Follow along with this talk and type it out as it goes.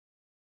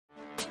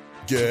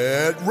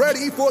Get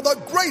ready for the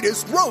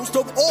greatest roast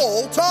of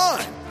all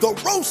time, the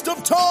Roast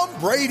of Tom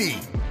Brady,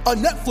 a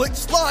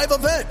Netflix live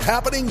event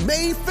happening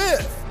May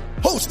 5th.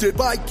 Hosted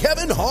by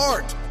Kevin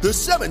Hart, the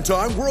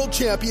 7-time world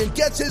champion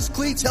gets his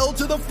cleats held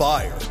to the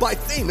fire by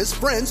famous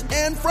friends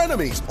and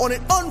frenemies on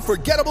an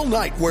unforgettable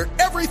night where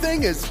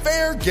everything is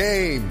fair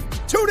game.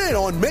 Tune in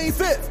on May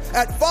 5th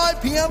at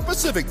 5 p.m.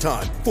 Pacific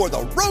time for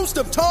the Roast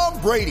of Tom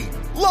Brady,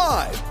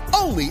 live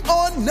only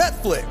on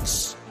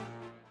Netflix.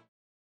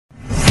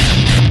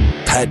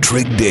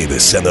 Patrick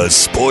Davis and the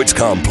Sports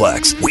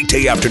Complex,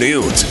 weekday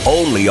afternoons,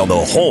 only on the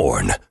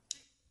Horn.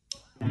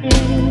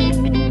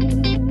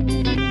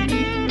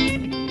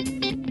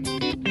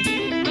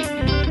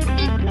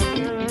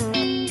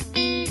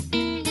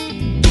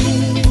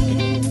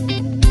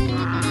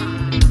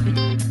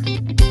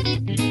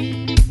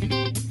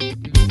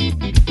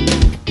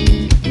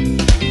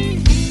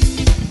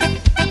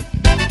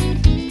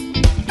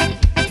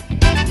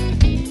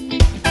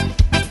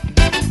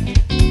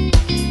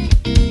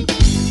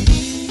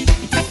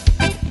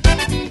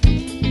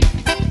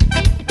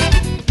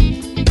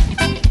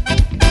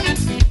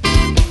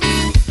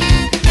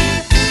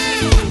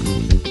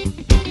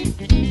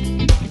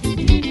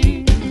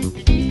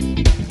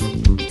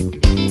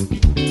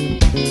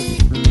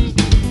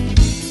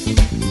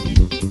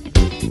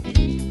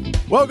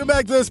 Welcome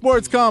back to the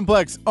Sports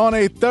Complex on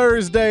a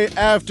Thursday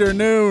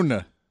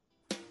afternoon.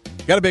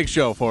 Got a big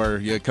show for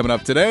you coming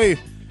up today.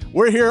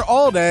 We're here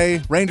all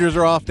day. Rangers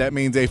are off. That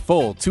means a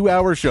full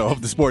 2-hour show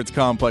of the Sports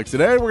Complex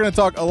today. We're going to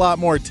talk a lot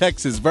more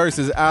Texas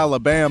versus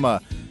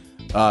Alabama.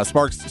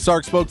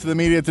 Sark spoke to the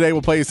media today.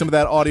 We'll play you some of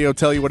that audio,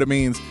 tell you what it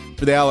means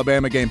for the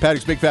Alabama game.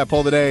 Patrick's Big Fat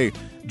Poll today.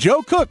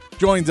 Joe Cook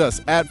joins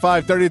us at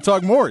 5:30 to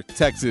talk more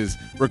Texas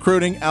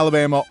recruiting,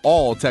 Alabama,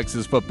 all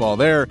Texas football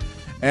there.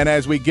 And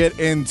as we get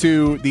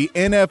into the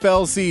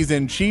NFL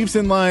season, Chiefs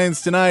and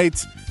Lions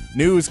tonight,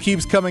 news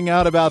keeps coming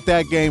out about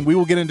that game. We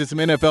will get into some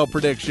NFL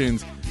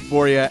predictions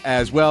for you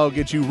as well,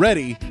 get you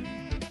ready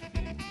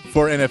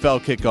for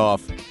NFL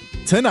kickoff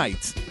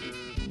tonight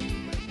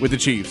with the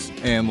Chiefs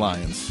and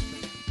Lions.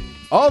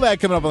 All that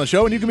coming up on the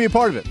show, and you can be a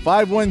part of it.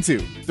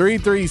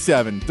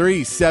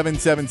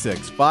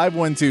 512-337-3776.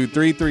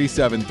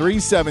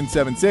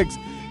 512-337-3776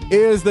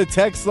 is the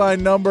text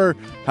line number,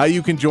 how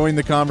you can join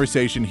the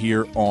conversation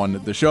here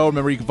on the show.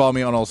 Remember, you can follow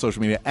me on all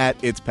social media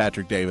at It's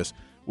Patrick Davis.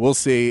 We'll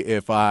see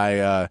if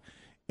I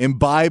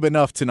imbibe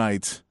enough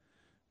tonight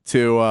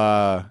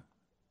to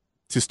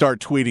start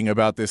tweeting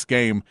about this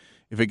game.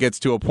 If it gets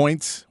to a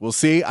point, we'll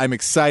see. I'm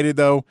excited,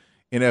 though,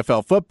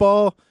 NFL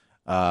football.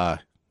 I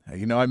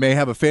may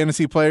have a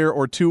fantasy player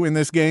or two in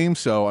this game,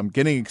 so I'm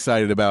getting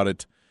excited about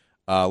it.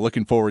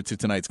 Looking forward to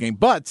tonight's game.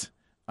 But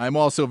I'm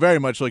also very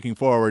much looking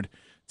forward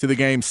to the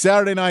game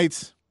Saturday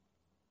night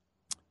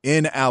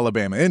in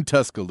Alabama, in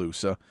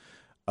Tuscaloosa.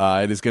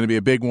 It is going to be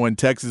a big one,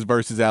 Texas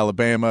versus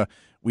Alabama.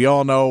 We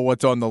all know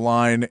what's on the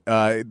line.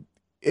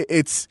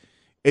 It's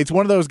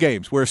one of those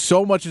games where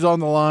so much is on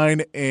the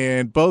line,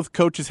 and both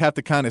coaches have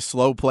to kind of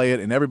slow play it,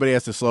 and everybody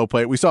has to slow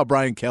play it. We saw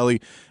Brian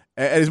Kelly,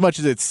 as much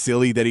as it's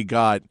silly that he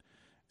got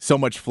so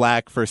much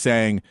flack for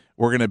saying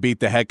we're going to beat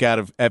the heck out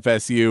of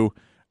FSU,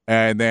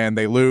 and then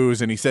they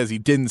lose, and he says he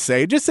didn't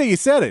say it. Just say you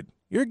said it.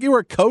 You were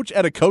a coach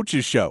at a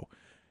coach's show.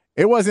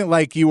 It wasn't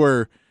like you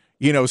were,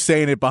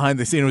 saying it behind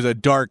the scene. It was a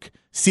dark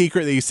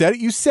secret that you said it.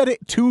 You said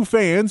it to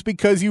fans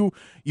because you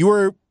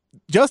were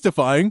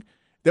justifying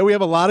that we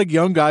have a lot of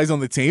young guys on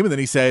the team. And then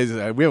he says,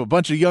 we have a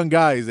bunch of young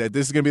guys that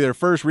this is going to be their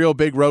first real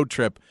big road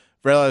trip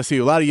for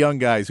LSU. A lot of young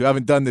guys who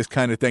haven't done this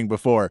kind of thing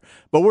before.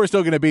 But we're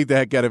still going to beat the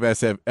heck out of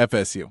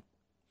FSU.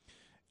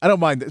 I don't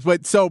mind this.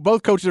 But so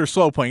both coaches are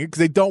slow playing it because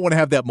they don't want to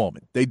have that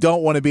moment. They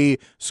don't want to be,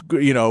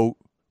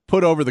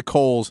 put over the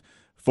coals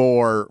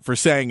for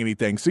saying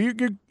anything. So you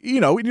don't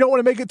want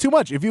to make it too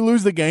much. If you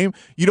lose the game,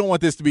 you don't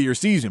want this to be your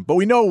season. But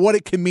we know what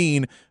it can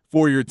mean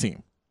for your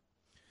team.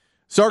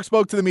 Sark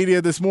spoke to the media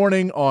this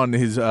morning on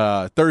his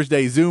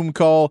Thursday Zoom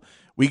call.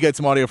 We get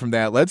some audio from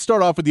that. Let's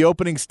start off with the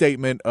opening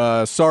statement.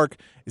 Sark,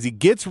 as he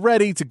gets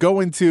ready to go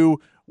into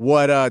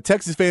what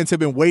Texas fans have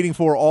been waiting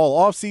for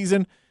all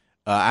offseason.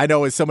 I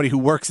know as somebody who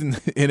works in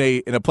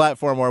a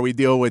platform where we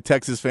deal with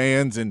Texas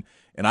fans, and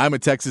I'm a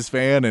Texas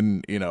fan,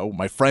 and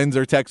my friends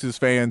are Texas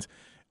fans.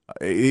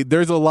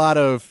 There's a lot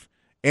of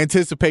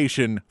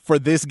anticipation for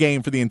this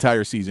game for the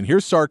entire season.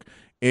 Here's Sark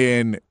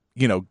in,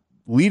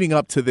 leading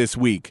up to this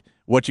week,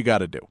 what you got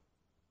to do.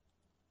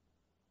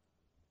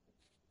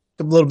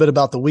 A little bit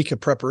about the week of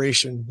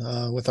preparation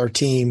with our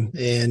team.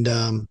 And,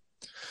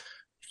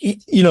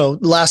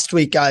 last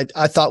week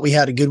I thought we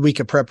had a good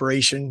week of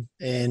preparation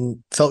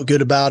and felt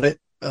good about it.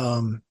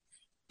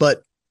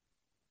 But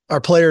our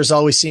players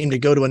always seem to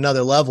go to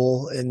another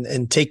level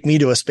and take me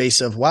to a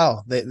space of,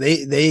 wow,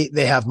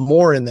 they have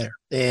more in there.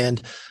 And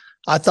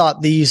I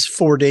thought these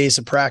 4 days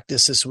of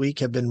practice this week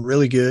have been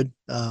really good.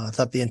 I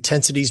thought the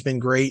intensity's been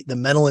great. The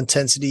mental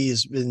intensity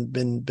has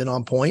been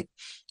on point.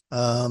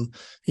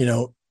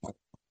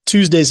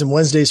 Tuesdays and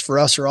Wednesdays for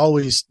us are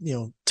always,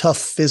 tough,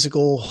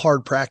 physical,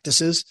 hard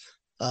practices.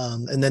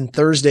 And then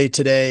Thursday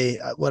today,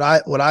 what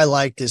I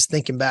liked is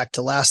thinking back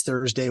to last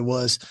Thursday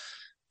was,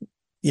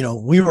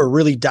 we were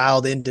really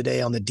dialed in today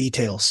on the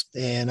details.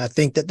 And I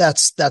think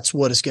that's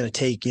what it's going to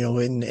take,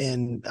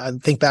 and I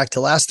think back to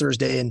last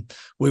Thursday and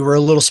we were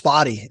a little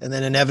spotty. And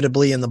then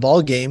inevitably in the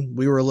ball game,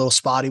 we were a little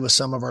spotty with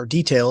some of our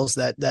details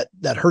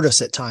that hurt us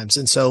at times.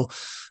 And so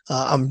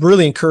I'm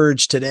really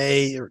encouraged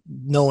today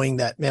knowing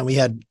that, man, we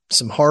had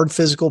some hard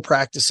physical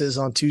practices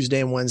on Tuesday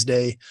and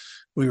Wednesday.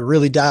 We were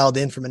really dialed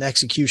in from an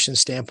execution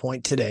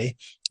standpoint today,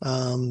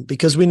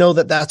 because we know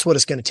that that's what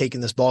it's going to take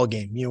in this ball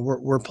game.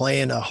 We're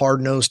playing a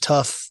hard-nosed,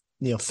 tough,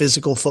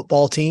 physical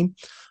football team,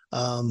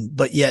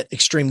 but yet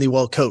extremely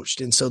well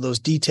coached. And so those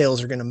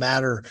details are going to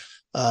matter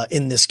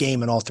in this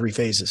game in all three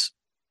phases.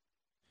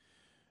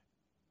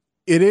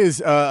 It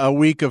is a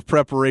week of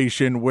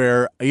preparation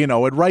where,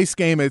 at Rice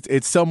game,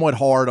 it's somewhat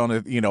hard on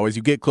it, as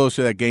you get closer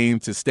to that game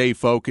to stay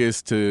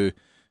focused, to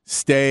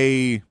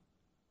stay,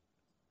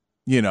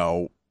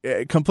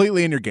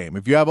 completely in your game.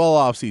 If you have all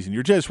off season,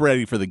 you're just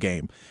ready for the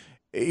game.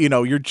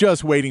 You're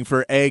just waiting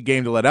for a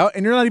game to let out,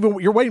 and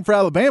you're waiting for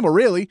Alabama,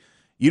 really.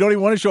 You don't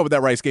even want to show up at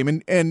that Rice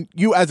game. And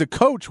you, as a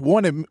coach,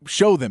 want to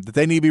show them that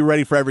they need to be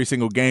ready for every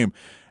single game.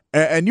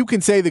 And you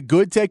can say the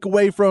good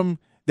takeaway from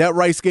that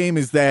Rice game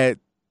is that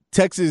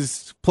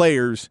Texas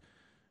players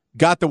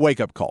got the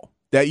wake-up call,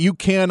 that you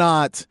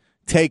cannot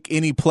take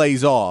any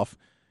plays off.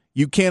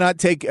 You cannot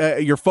take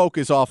your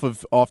focus off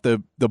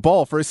the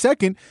ball for a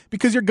second,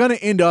 because you're going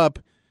to end up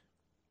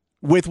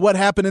with what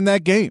happened in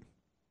that game,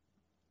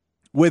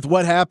 with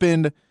what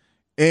happened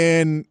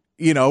in,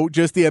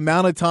 just the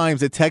amount of times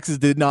that Texas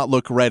did not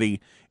look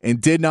ready and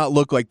did not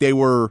look like they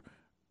were,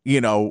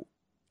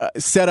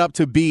 set up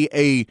to be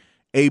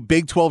a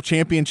Big 12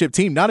 championship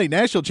team, not a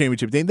national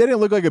championship team. They didn't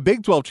look like a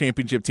Big 12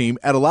 championship team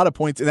at a lot of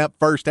points in that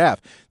first half.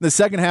 In the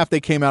second half, they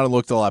came out and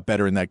looked a lot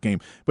better in that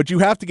game. But you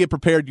have to get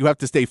prepared. You have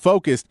to stay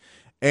focused.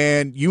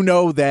 And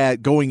that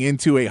going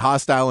into a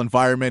hostile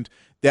environment,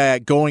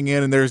 that going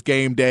in and there's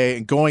game day,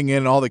 and going in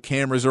and all the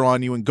cameras are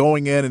on you, and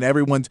going in and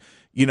everyone's,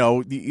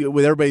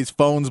 with everybody's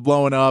phones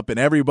blowing up and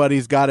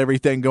everybody's got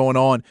everything going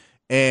on,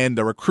 and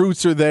the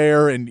recruits are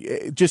there, and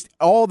just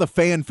all the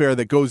fanfare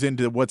that goes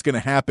into what's going to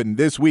happen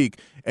this week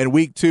and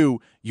week 2,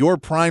 your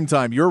prime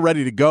time, you're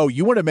ready to go.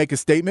 You want to make a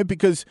statement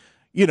because,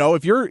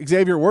 if you're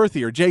Xavier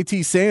Worthy or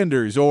JT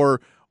Sanders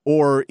or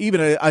even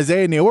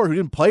Isaiah Neyor, who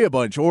didn't play a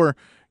bunch, or,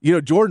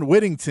 Jordan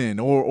Whittington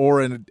or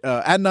an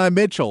Adonai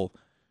Mitchell,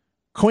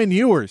 Quinn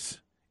Ewers,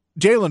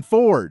 Jalen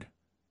Ford,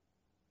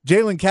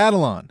 Jalen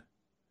Catalon,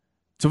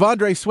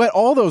 Tavondre Sweat,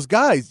 all those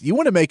guys, you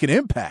want to make an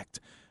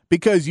impact,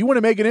 because you want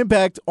to make an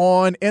impact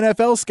on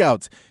NFL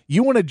scouts.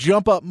 You want to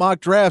jump up mock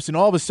drafts, and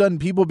all of a sudden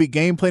people be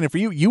game planning for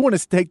you. You want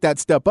to take that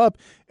step up,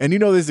 and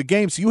there's a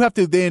game, so you have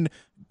to then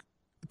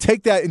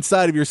take that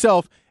inside of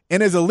yourself,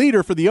 and as a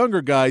leader for the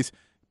younger guys,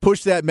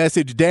 push that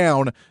message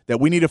down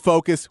that we need to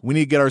focus, we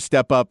need to get our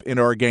step up in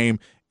our game,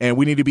 and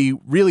we need to be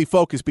really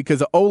focused, because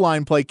the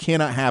O-line play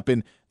cannot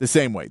happen the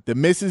same way. The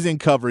misses in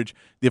coverage,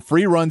 the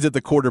free runs at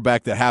the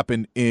quarterback that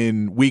happened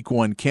in week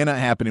 1 cannot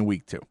happen in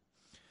week 2.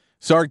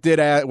 Sark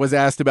was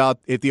asked about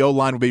if the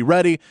O-line would be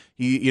ready.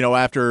 He,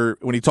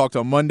 when he talked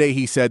on Monday,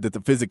 he said that the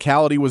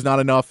physicality was not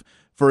enough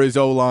for his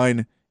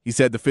O-line. He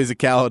said the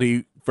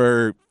physicality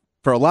for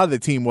a lot of the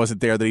team wasn't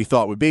there that he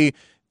thought would be.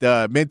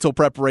 The mental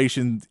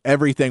preparation,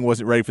 everything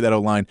wasn't ready for that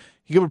O-line.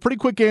 He gave a pretty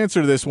quick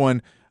answer to this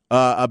one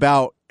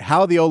about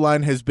how the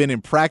O-line has been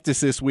in practice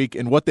this week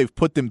and what they've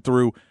put them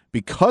through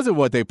because of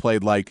what they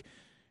played like.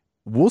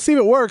 We'll see if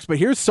it works, but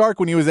here's Sark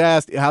when he was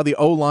asked how the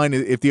O-line,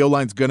 if the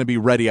O-line's going to be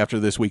ready after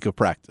this week of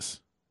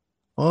practice.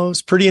 Well,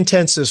 it's pretty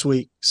intense this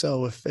week.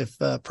 So if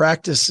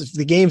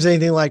the game's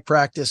anything like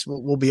practice,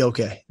 we'll be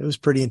okay. It was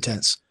pretty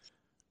intense.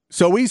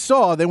 So we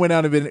saw they went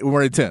out and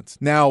were intense.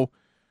 Now,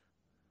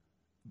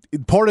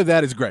 part of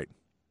that is great.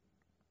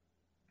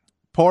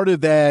 Part of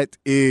that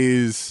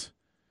is,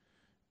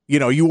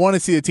 you want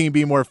to see the team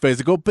be more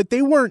physical, but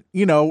they weren't,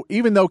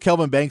 even though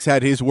Kelvin Banks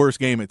had his worst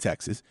game at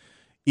Texas,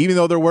 even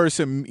though there were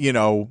some,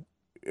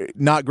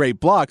 not great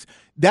blocks,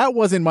 that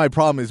wasn't my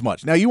problem as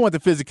much. Now, you want the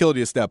physicality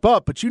to step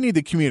up, but you need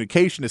the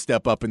communication to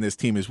step up in this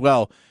team as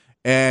well.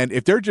 And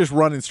if they're just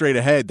running straight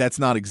ahead, that's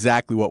not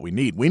exactly what we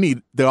need. We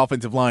need the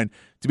offensive line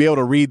to be able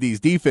to read these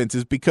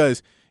defenses,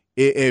 because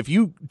if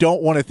you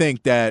don't want to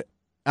think that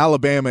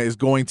Alabama is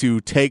going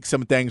to take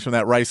some things from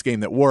that Rice game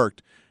that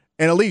worked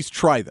and at least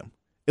try them,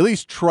 at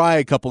least try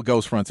a couple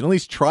ghost fronts and at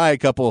least try a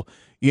couple,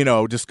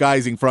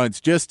 disguising fronts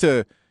just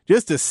to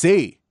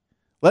see.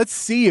 Let's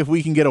see if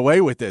we can get away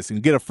with this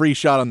and get a free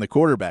shot on the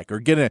quarterback or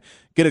get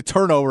a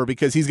turnover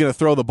because he's going to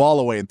throw the ball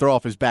away and throw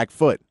off his back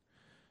foot.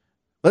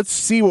 Let's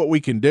see what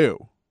we can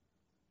do.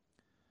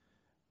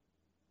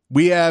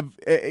 We have,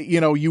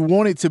 you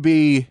want it to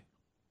be,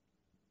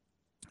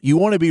 you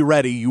want to be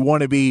ready. You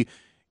want to be,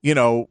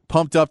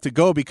 pumped up to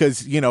go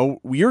because,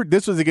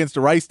 this was against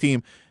a Rice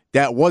team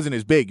that wasn't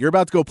as big. You're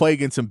about to go play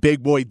against some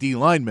big boy D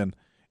linemen,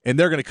 and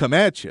they're going to come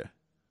at you.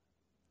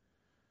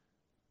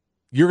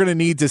 You're going to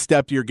need to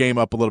step your game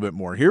up a little bit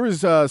more. Here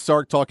is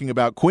Sark talking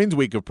about Quinn's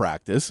week of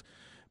practice,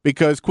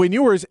 because Quinn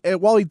Ewers,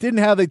 while he didn't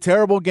have a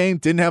terrible game,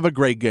 didn't have a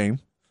great game,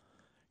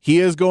 he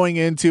is going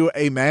into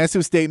a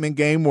massive statement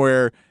game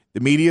where the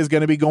media is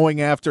going to be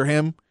going after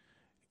him.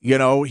 You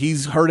know,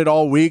 he's heard it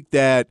all week,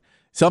 that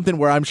something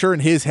where I'm sure in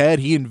his head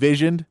he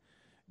envisioned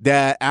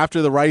that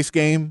after the Rice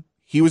game,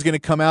 he was going to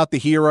come out the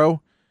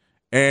hero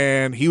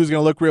and he was going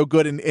to look real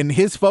good. And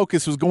his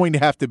focus was going to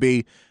have to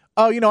be,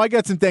 oh, you know, I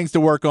got some things to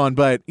work on,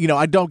 but, you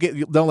know,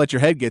 don't let your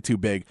head get too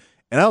big.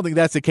 And I don't think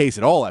that's the case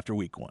at all after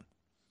week 1.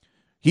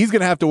 He's going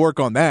to have to work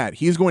on that.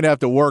 He's going to have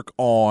to work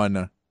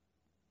on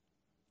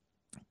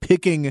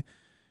picking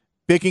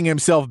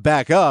himself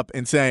back up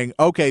and saying,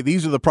 okay,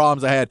 these are the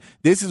problems I had.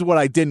 This is what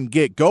I didn't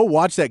get. Go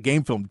watch that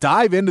game film.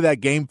 Dive into that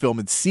game film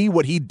and see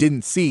what he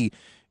didn't see.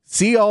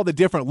 See all the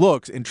different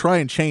looks and try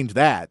and change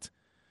that.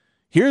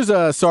 Here's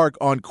Sark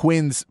on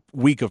Quinn's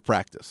week of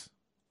practice.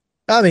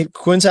 I mean,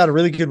 Quinn's had a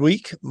really good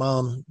week.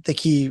 I think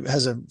he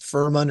has a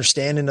firm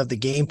understanding of the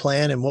game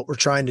plan and what we're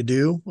trying to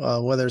do,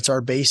 whether it's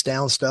our base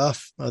down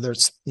stuff, whether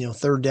it's, you know,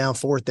 3rd down,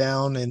 4th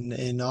down,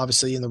 and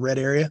obviously in the red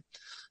area.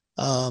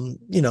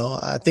 You know,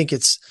 I think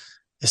it's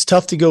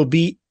tough to go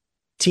beat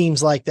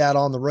teams like that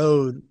on the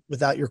road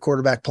without your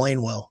quarterback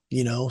playing well,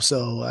 you know?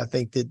 So I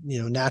think that,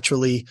 you know,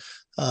 naturally,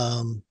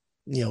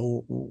 you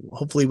know,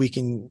 hopefully we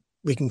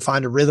can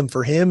find a rhythm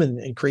for him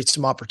and create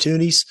some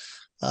opportunities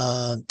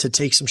to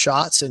take some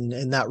shots,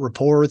 and that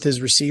rapport with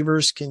his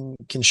receivers can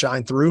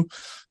shine through,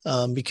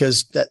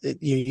 because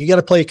you got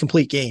to play a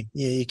complete game.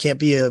 You can't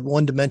be a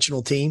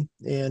one-dimensional team.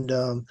 And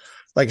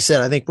like I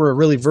said, I think we're a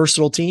really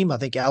versatile team. I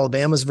think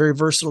Alabama's a very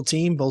versatile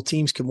team. Both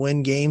teams can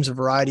win games a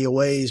variety of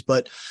ways,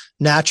 but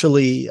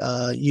naturally,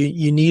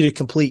 you need a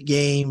complete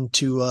game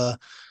to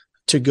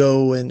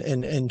go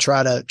and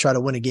try to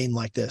win a game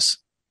like this.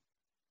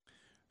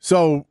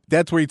 So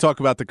that's where you talk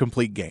about the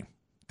complete game.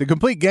 The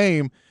complete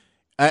game,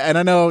 and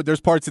I know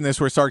there's parts in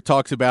this where Sark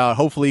talks about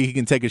hopefully he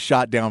can take a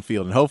shot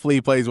downfield, and hopefully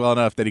he plays well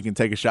enough that he can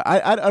take a shot.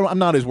 I'm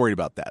not as worried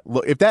about that.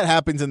 Look, if that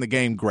happens in the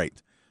game,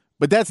 great.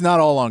 But that's not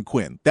all on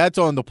Quinn. That's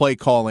on the play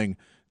calling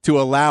to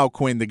allow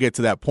Quinn to get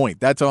to that point.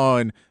 That's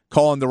on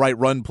calling the right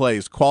run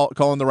plays,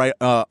 calling the right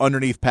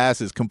underneath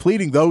passes,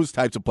 completing those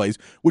types of plays,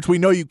 which we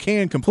know you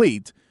can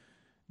complete.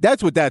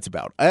 That's what that's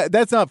about.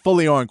 That's not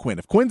fully on Quinn.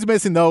 If Quinn's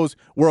missing those,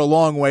 we're a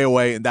long way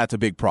away, and that's a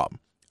big problem.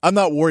 I'm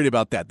not worried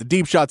about that. The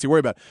deep shots you're worried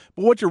about.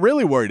 But what you're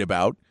really worried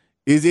about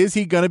is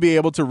he going to be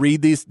able to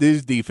read these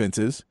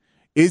defenses?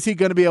 Is he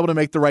going to be able to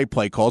make the right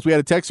play calls? We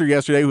had a texter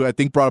yesterday who I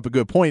think brought up a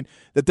good point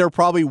that there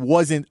probably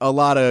wasn't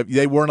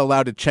they weren't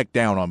allowed to check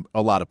down on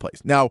a lot of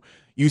plays. Now,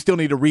 you still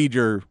need to read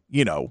who,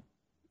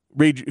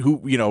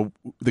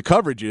 the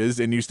coverage is,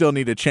 and you still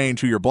need to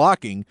change who you're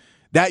blocking.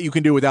 That you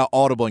can do without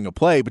audibling a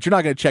play, but you're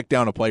not going to check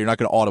down a play. You're not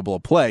going to audible a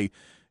play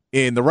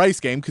in the Rice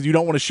game because you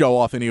don't want to show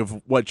off any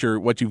of what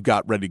you've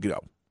got ready to go.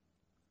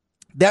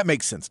 That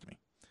makes sense to me.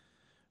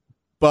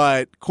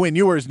 But Quinn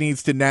Ewers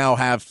needs to now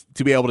have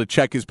to be able to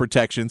check his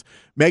protections.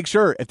 Make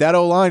sure if that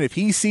O-line, if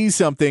he sees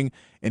something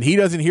and he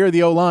doesn't hear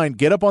the O-line,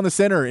 get up on the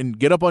center and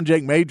get up on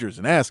Jake Majors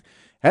and ask,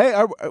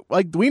 hey,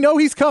 we know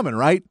he's coming,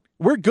 right?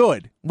 We're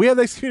good. We have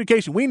this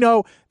communication. We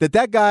know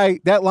that guy,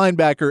 that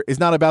linebacker, is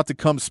not about to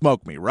come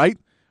smoke me, right?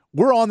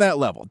 We're on that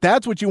level.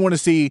 That's what you want to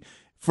see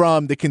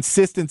from the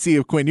consistency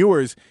of Quinn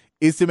Ewers,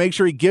 is to make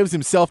sure he gives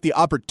himself the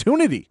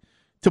opportunity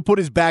to put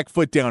his back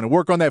foot down and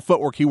work on that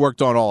footwork he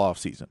worked on all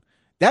offseason.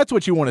 That's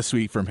what you want to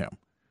see from him.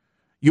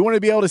 You want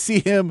to be able to see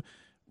him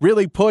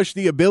really push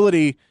the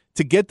ability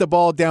to get the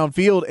ball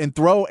downfield and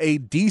throw a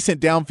decent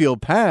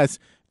downfield pass.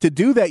 To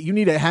do that, you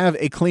need to have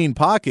a clean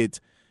pocket.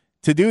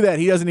 To do that,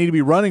 he doesn't need to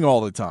be running all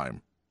the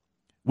time.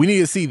 We need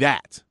to see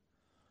that.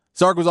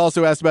 Sark was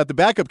also asked about the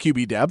backup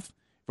QB depth.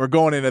 We're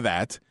going into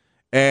that.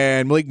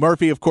 And Malik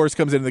Murphy, of course,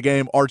 comes into the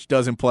game. Arch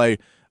doesn't play,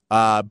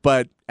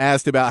 but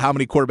asked about how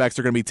many quarterbacks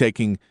they're going to be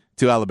taking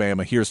to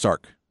Alabama. Here's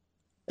Sark.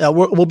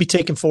 We'll be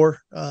taking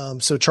 4.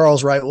 So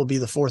Charles Wright will be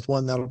the 4th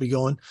one that'll be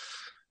going.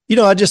 You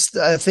know,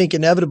 I think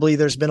inevitably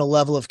there's been a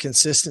level of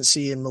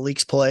consistency in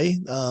Malik's play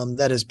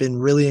that has been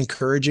really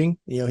encouraging.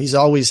 You know, he's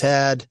always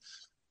had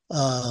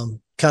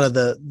kind of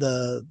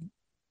the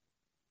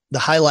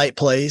highlight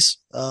plays,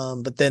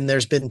 but then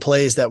there's been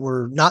plays that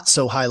were not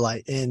so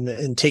highlight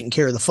in taking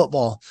care of the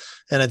football.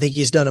 And I think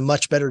he's done a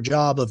much better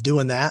job of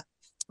doing that.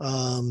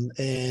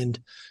 And,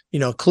 you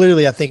know,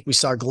 clearly I think we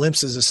saw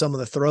glimpses of some of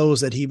the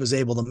throws that he was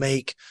able to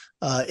make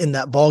in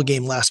that ball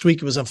game last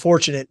week. It was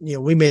unfortunate. You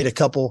know, we made a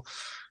couple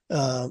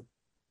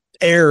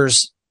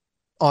errors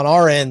on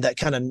our end that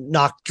kind of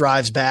knocked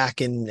drives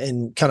back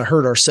and kind of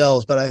hurt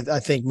ourselves. But I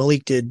think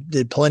Malik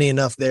did plenty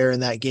enough there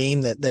in that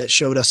game that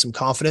showed us some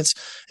confidence.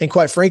 And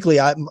quite frankly,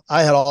 I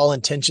had all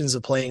intentions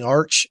of playing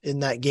Arch in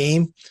that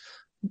game.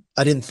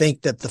 I didn't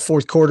think that the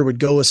fourth quarter would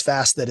go as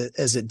fast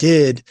as it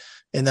did.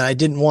 And then I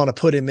didn't want to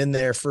put him in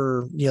there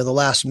for, you know, the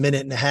last minute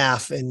and a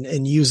half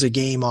and use a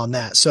game on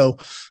that. So,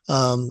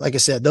 like I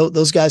said,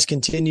 those guys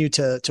continue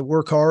to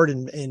work hard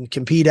and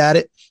compete at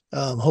it.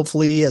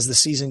 Hopefully as the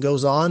season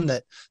goes on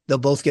that they'll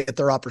both get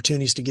their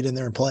opportunities to get in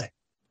there and play.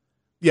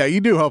 Yeah,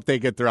 you do hope they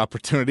get their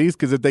opportunities,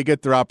 because if they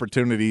get their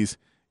opportunities,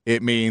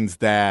 it means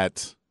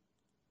that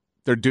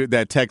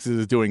that Texas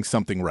is doing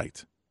something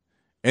right.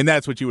 And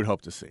that's what you would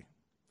hope to see.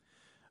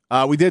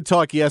 We did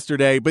talk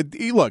yesterday, but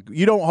look,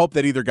 you don't hope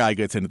that either guy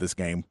gets into this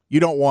game. You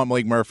don't want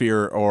Malik Murphy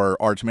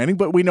or Arch Manning,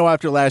 but we know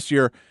after last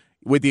year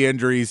with the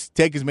injuries,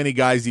 take as many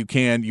guys as you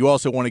can. You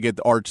also want to get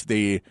Arch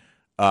the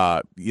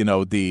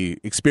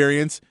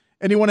experience,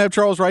 and you want to have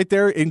Charles right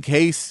there in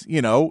case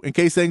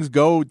things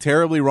go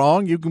terribly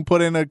wrong. You can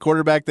put in a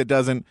quarterback that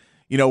doesn't,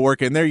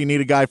 work in there. You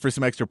need a guy for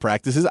some extra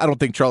practices. I don't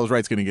think Charles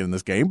Wright's going to get in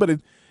this game, but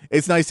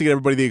it's nice to get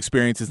everybody the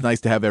experience. It's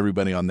nice to have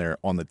everybody on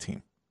the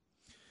team.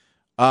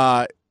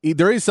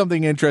 There is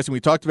something interesting. We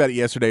talked about it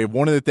yesterday.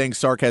 One of the things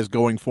Sark has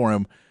going for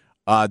him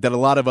that a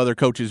lot of other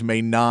coaches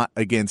may not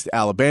against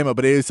Alabama,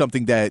 but it is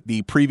something that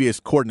the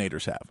previous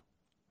coordinators have.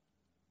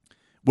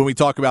 When we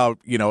talk about,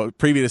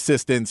 previous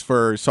assistants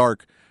for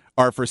Sark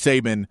or for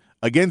Saban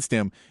against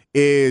him,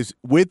 is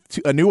with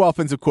a new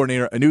offensive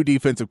coordinator, a new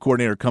defensive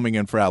coordinator coming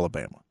in for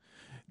Alabama,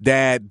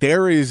 that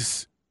there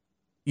is,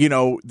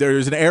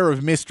 there's an air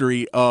of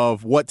mystery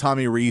of what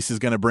Tommy Rees is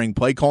going to bring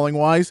play calling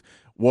wise,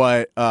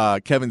 what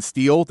Kevin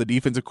Steele, the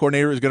defensive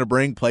coordinator, is going to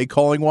bring play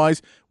calling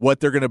wise, what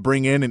they're going to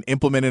bring in and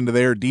implement into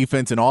their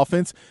defense and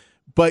offense.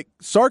 But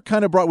Sark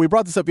we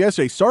brought this up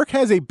yesterday. Sark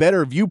has a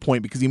better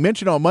viewpoint because he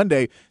mentioned on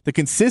Monday the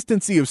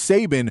consistency of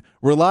Saban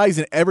relies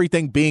on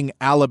everything being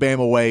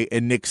Alabama way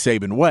and Nick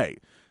Saban way.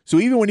 So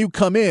even when you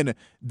come in,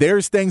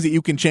 there's things that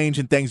you can change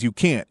and things you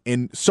can't.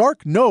 And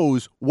Sark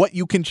knows what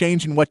you can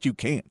change and what you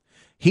can't.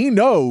 He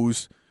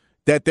knows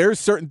that there's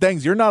certain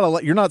things you're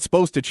not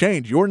supposed to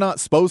change. You're not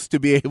supposed to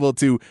be able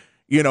to,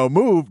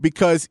 move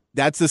because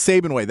that's the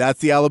Saban way. That's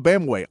the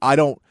Alabama way.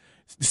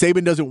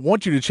 Saban doesn't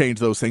want you to change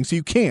those things, so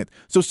you can't.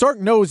 So Sark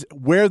knows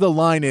where the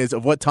line is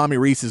of what Tommy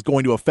Rees is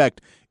going to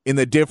affect in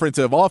the difference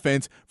of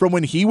offense from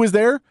when he was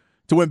there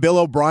to when Bill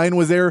O'Brien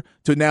was there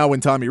to now when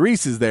Tommy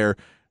Rees is there.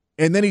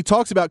 And then he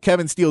talks about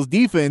Kevin Steele's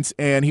defense,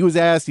 and he was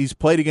asked, he's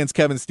played against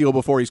Kevin Steele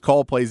before, he's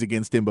called plays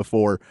against him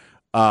before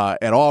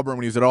at Auburn,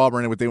 when he was at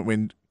Auburn, and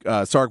when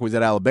Sark was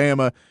at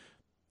Alabama.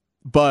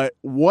 But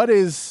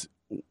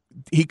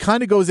he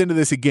kind of goes into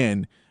this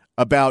again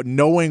about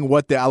knowing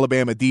what the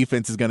Alabama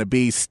defense is going to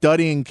be,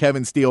 studying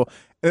Kevin Steele.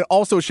 And it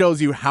also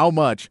shows you how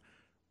much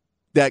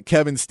that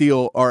Kevin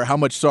Steele or how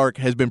much Sark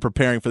has been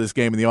preparing for this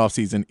game in the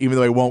offseason, even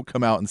though he won't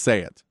come out and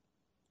say it.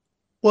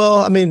 Well,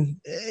 I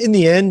mean, in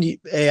the end,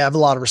 I have a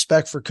lot of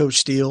respect for Coach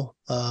Steele.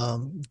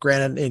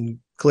 Granted, and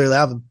clearly I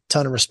have a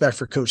ton of respect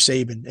for Coach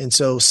Saban. And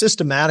so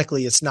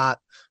systematically, it's not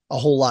a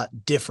whole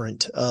lot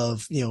different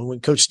of,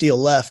 when Coach Steele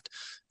left,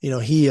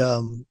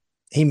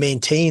 he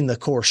maintained the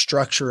core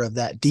structure of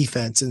that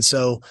defense. And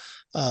so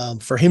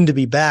for him to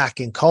be back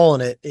and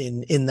calling it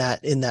in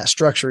that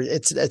structure,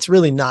 it's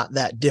really not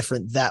that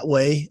different that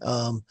way.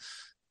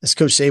 As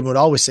Coach Saban would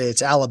always say,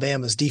 it's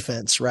Alabama's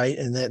defense, right?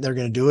 And they're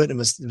going to do it. It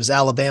was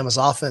Alabama's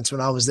offense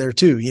when I was there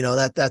too.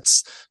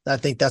 I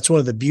think that's one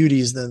of the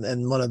beauties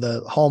and one of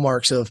the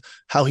hallmarks of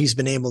how he's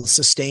been able to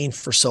sustain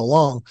for so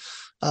long.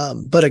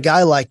 But a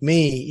guy like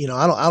me,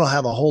 I don't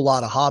have a whole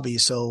lot of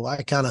hobbies, so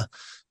I kind of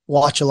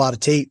watch a lot of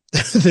tape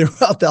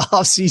throughout the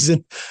off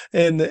season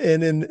and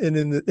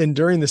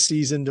during the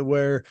season to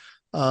where,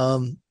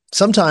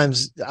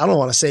 sometimes I don't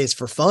want to say it's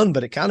for fun,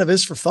 but it kind of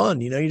is for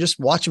fun. You're just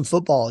watching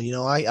football.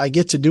 I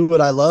get to do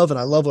what I love and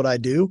I love what I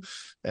do.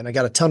 And I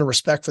got a ton of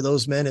respect for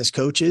those men as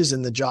coaches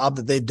and the job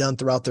that they've done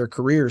throughout their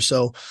career.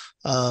 So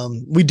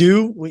we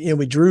do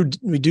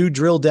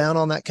drill down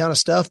on that kind of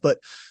stuff, but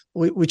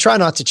we try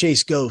not to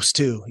chase ghosts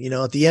too.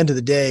 At the end of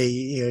the day,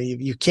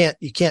 you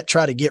can't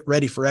try to get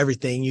ready for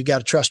everything. You got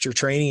to trust your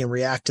training and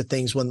react to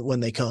things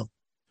when they come.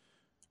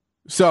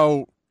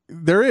 So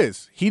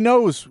he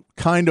knows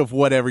kind of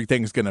what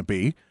everything's going to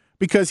be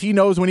because he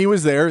knows when he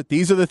was there,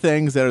 these are the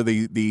things that are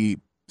the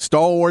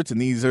stalwarts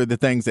and these are the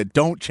things that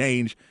don't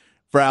change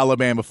for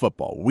Alabama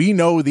football. We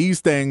know these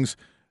things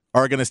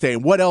are going to stay.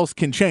 And what else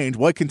can change?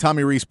 What can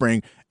Tommy Rees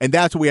bring? And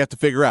that's what we have to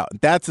figure out.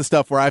 That's the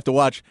stuff where I have to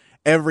watch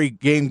every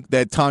game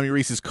that Tommy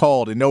Rees has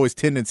called and know his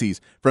tendencies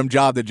from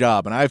job to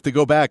job. And I have to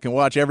go back and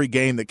watch every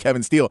game that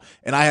Kevin Steele,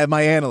 and I have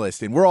my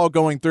analyst, and we're all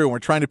going through and we're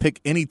trying to pick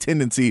any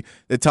tendency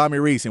that Tommy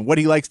Rees and what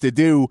he likes to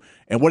do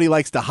and what he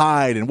likes to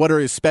hide and what are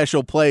his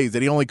special plays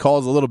that he only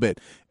calls a little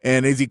bit.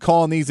 And is he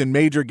calling these in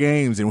major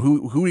games and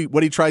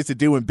what he tries to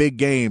do in big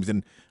games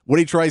and what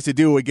he tries to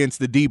do against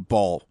the deep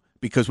ball.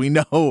 Because we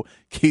know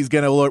he's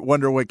going to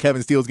wonder what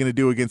Kevin Steele is going to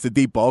do against the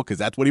deep ball because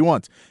that's what he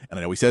wants. And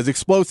I know he says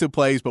explosive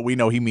plays, but we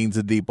know he means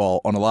the deep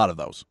ball on a lot of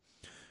those.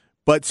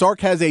 But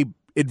Sark has a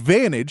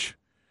advantage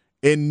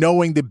in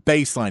knowing the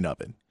baseline of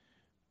it.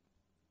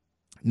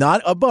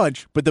 Not a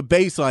bunch, but the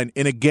baseline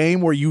in a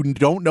game where you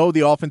don't know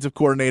the offensive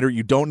coordinator,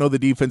 you don't know the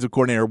defensive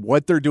coordinator,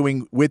 what they're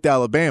doing with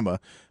Alabama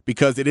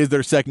because it is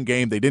their second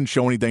game. They didn't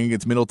show anything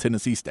against Middle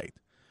Tennessee State.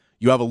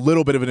 You have a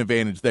little bit of an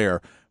advantage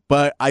there.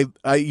 But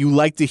you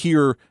like to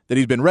hear that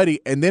he's been ready,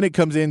 and then it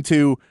comes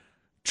into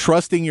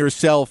trusting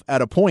yourself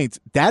at a point.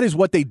 That is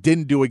what they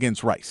didn't do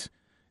against Rice.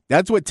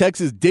 That's what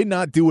Texas did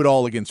not do at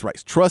all against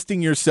Rice,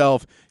 trusting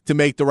yourself to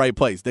make the right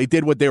plays. They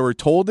did what they were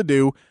told to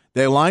do.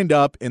 They lined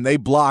up and they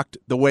blocked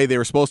the way they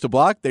were supposed to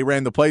block. They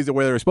ran the plays the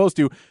way they were supposed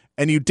to,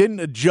 and you didn't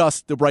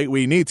adjust the right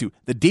way you need to.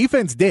 The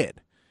defense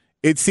did.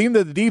 It seemed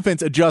that the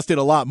defense adjusted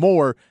a lot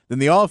more than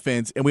the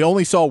offense, and we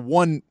only saw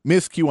one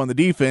miscue on the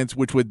defense,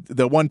 which was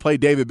the one play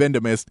David Benda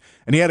missed,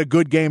 and he had a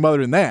good game other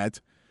than that.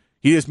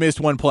 He just missed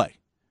one play.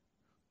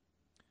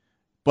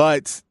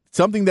 But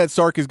something that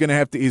Sark is going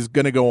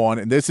to go on,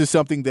 and this is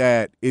something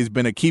that has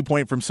been a key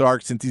point from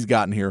Sark since he's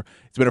gotten here.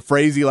 It's been a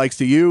phrase he likes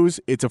to use.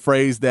 It's a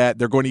phrase that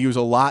they're going to use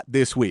a lot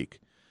this week,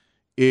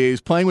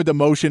 is playing with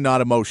emotion, not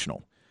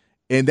emotional.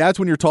 And that's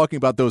when you're talking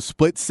about those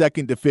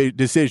split-second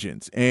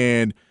decisions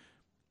and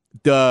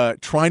the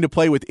trying to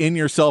play within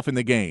yourself in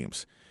the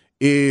games,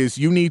 is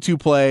you need to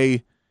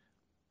play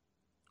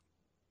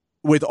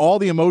with all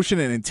the emotion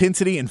and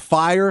intensity and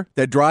fire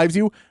that drives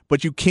you,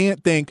 but you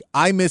can't think,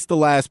 I missed the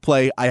last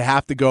play, I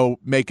have to go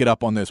make it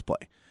up on this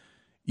play.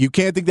 You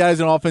can't think that as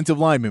an offensive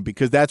lineman,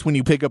 because that's when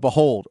you pick up a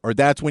hold, or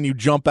that's when you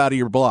jump out of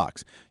your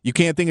blocks. You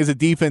can't think as a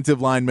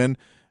defensive lineman,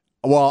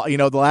 well,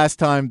 the last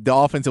time the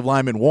offensive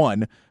lineman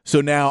won,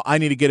 so now I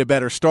need to get a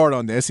better start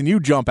on this, and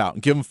you jump out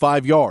and give him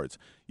 5 yards.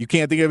 You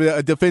can't think of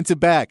a defensive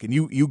back, and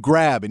you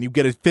grab and you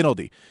get a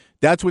penalty.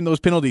 That's when those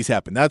penalties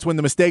happen. That's when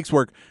the mistakes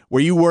work,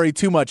 where you worry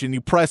too much and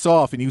you press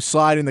off and you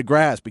slide in the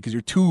grass because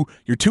you're too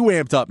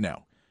amped up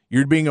now.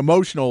 You're being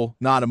emotional,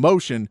 not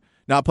emotion,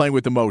 not playing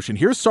with emotion.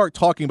 Here's Sark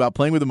talking about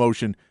playing with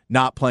emotion,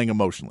 not playing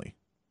emotionally.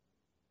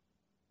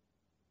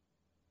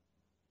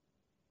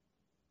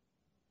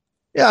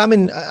 Yeah, I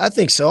mean, I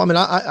think so. I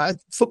mean,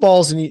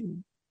 football's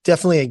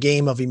definitely a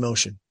game of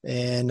emotion,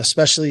 and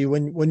especially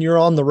when you're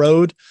on the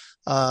road.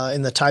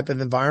 In the type of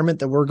environment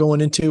that we're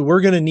going into, we're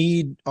going to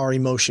need our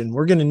emotion.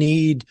 We're going to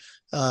need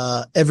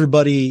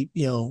everybody,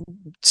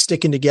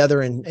 sticking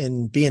together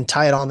and being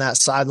tight on that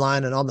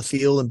sideline and on the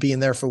field and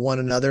being there for one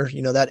another.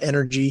 That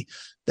energy,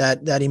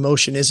 that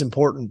emotion is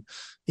important.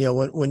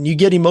 When you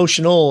get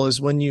emotional is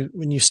when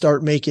you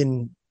start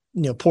making,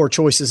 poor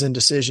choices and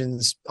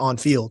decisions on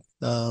field.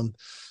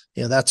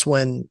 That's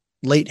when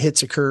late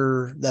hits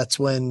occur. That's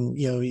when,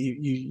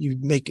 you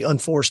make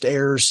unforced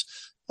errors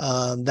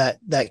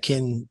that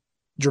can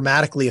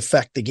dramatically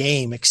affect the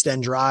game,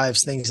 extend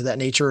drives, things of that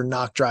nature, and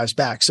knock drives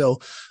back.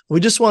 So we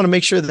just want to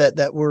make sure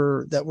that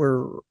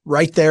we're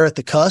right there at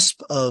the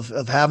cusp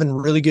of having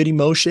really good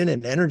emotion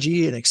and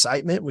energy and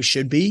excitement. We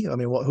should be. I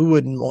mean, who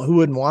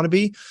wouldn't want to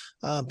be,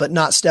 but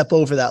not step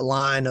over that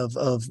line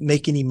of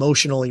making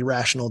emotional,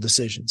 irrational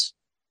decisions.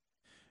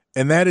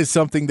 And that is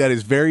something that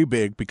is very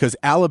big, because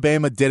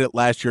Alabama did it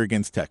last year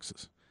against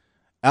Texas.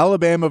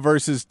 Alabama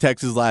versus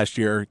Texas last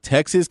year,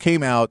 Texas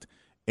came out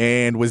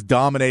and was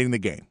dominating the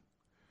game.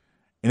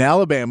 And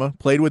Alabama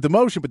played with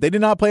emotion, but they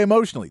did not play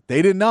emotionally.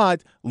 They did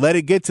not let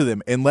it get to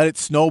them and let it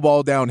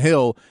snowball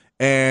downhill,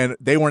 and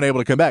they weren't able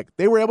to come back.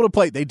 They were able to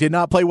play. They did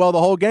not play well the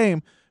whole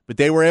game, but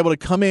they were able to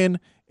come in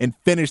and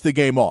finish the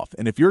game off.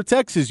 And if you're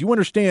Texas, you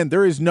understand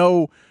there's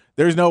no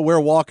we're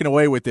walking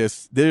away with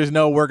this. There's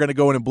no we're going to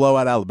go in and blow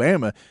out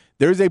Alabama.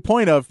 There's a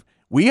point of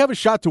we have a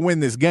shot to win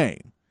this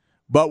game,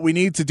 but we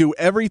need to do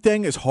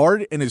everything as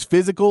hard and as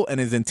physical and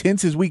as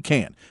intense as we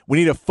can. We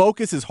need to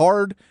focus as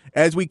hard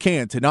as we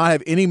can to not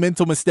have any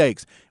mental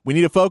mistakes. We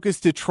need to focus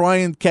to try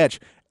and catch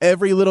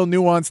every little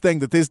nuanced thing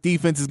that this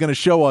defense is going to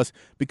show us,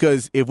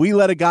 because if we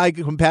let a guy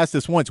come past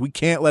us once, we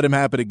can't let him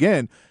happen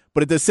again.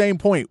 But at the same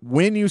point,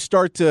 when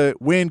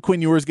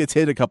Quinn Ewers gets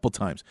hit a couple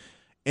times,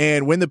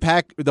 and when the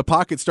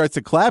pocket starts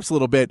to collapse a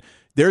little bit,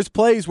 there's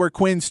plays where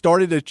Quinn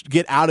started to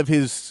get out of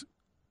his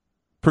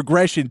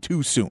progression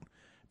too soon,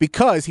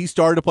 because he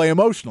started to play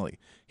emotionally.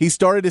 He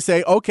started to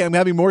say, okay, I'm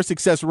having more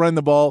success running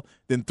the ball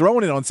than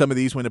throwing it on some of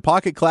these. When the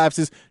pocket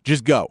collapses,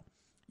 just go.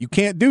 You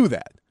can't do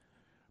that,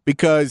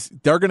 because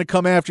they're going to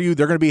come after you.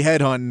 They're going to be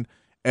headhunting,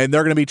 and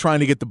they're going to be trying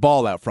to get the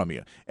ball out from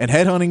you. And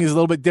headhunting is a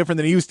little bit different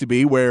than it used to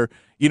be, where,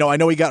 I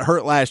know he got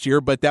hurt last year,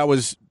 but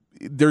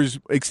there's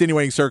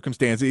extenuating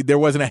circumstances. There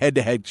wasn't a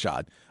head-to-head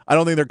shot. I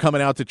don't think they're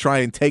coming out to try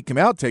and take him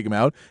out,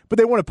 but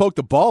they want to poke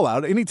the ball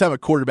out. Anytime a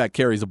quarterback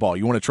carries the ball,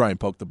 you want to try and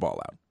poke the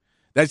ball out.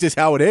 That's just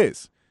how it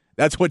is.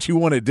 That's what you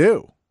want to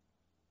do.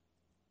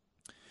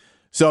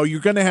 So you're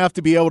going to have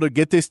to be able to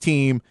get this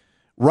team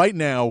right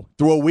now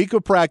through a week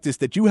of practice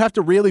that you have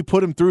to really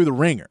put them through the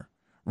ringer,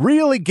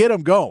 really get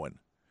them going,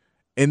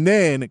 and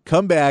then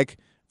come back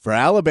for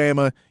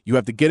Alabama. You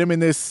have to get them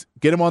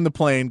on the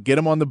plane, get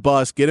them on the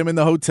bus, get them in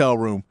the hotel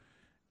room,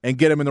 and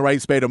get them in the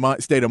right state of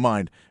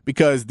mind,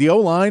 because the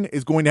O-line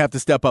is going to have to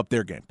step up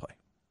their gameplay.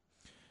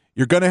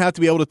 You're going to have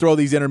to be able to throw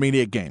these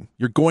intermediate game.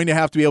 You're going to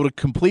have to be able to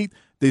complete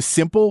the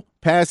simple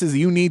passes that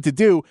you need to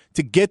do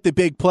to get the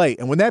big play.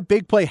 And when that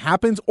big play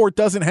happens or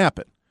doesn't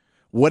happen,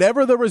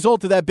 whatever the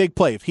result of that big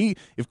play,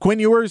 if Quinn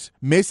Ewers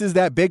misses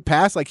that big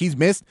pass like he's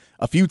missed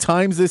a few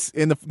times this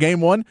in the game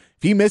one,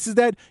 if he misses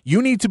that,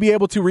 you need to be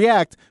able to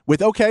react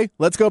with, okay,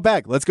 let's go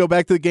back. Let's go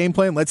back to the game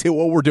plan. Let's hit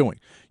what we're doing.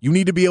 You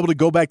need to be able to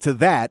go back to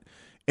that.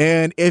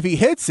 And if he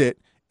hits it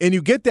and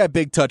you get that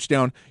big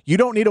touchdown, you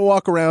don't need to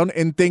walk around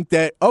and think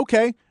that,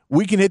 okay,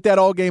 we can hit that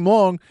all game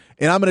long,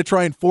 and I'm going to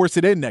try and force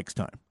it in next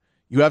time.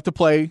 You have to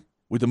play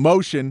with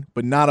emotion,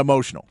 but not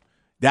emotional.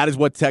 That is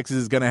what Texas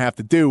is going to have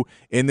to do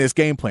in this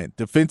game plan.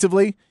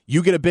 Defensively,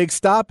 you get a big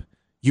stop,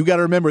 you got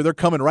to remember they're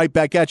coming right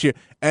back at you.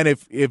 And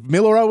if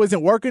Milroe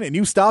isn't working and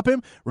you stop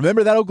him,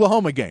 remember that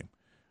Oklahoma game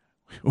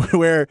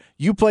where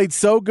you played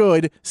so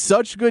good,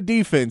 such good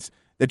defense,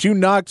 that you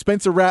knocked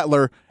Spencer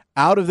Rattler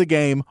out of the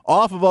game,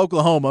 off of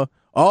Oklahoma,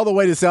 all the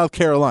way to South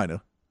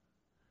Carolina.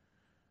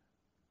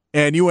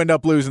 And you end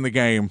up losing the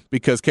game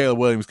because Caleb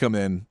Williams comes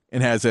in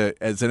and has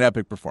an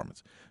epic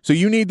performance. So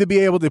you need to be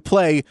able to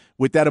play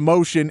with that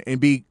emotion and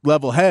be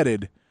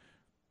level-headed.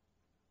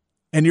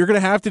 And you're going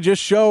to have to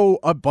just show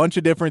a bunch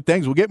of different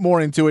things. We'll get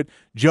more into it.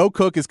 Joe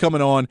Cook is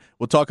coming on.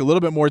 We'll talk a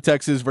little bit more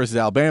Texas versus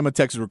Alabama,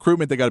 Texas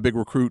recruitment. They got a big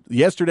recruit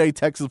yesterday.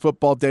 Texas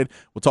football did.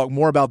 We'll talk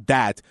more about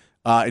that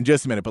in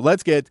just a minute. But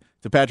let's get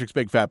to Patrick's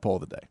Big Fat Poll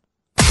of the day.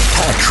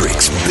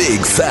 Patrick's Big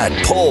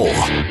Fat Poll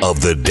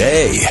of the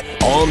day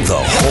on the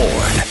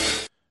Horn.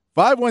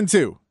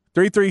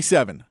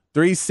 512-337-3776.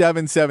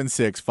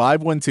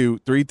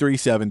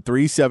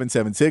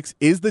 512-337-3776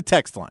 is the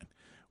text line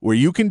where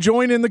you can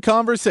join in the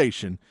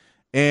conversation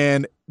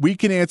and we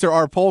can answer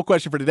our poll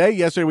question for today.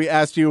 Yesterday we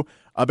asked you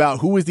about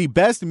who is the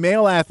best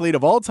male athlete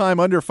of all time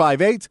under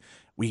 5'8".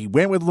 We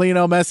went with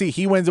Lionel Messi.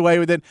 He wins away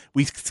with it.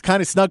 We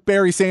kind of snuck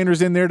Barry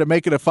Sanders in there to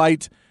make it a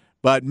fight,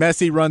 but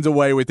Messi runs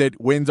away with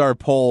it, wins our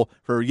poll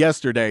for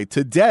yesterday.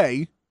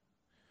 Today,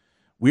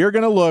 we are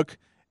going to look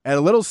at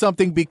a little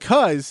something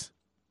because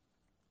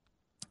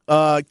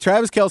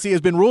Travis Kelce has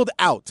been ruled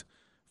out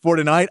for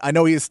tonight. I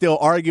know he is still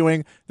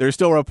arguing. There's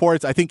still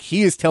reports. I think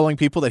he is telling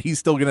people that he's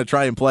still going to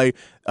try and play.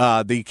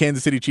 The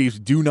Kansas City Chiefs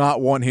do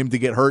not want him to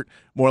get hurt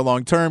more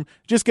long term.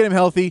 Just get him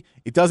healthy.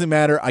 It doesn't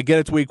matter. I get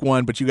it's week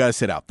 1, but you got to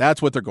sit out.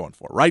 That's what they're going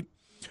for, right?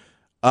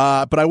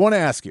 But I want to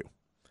ask you,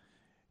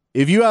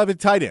 if you have a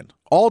tight end,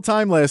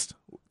 all-time list,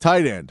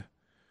 tight end,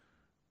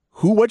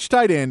 which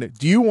tight end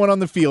do you want on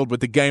the field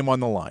with the game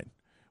on the line?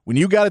 When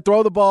you got to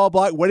throw the ball,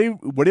 block,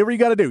 whatever you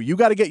got to do, you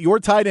got to get your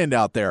tight end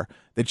out there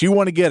that you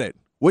want to get it.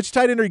 Which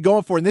tight end are you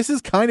going for? And this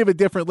is kind of a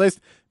different list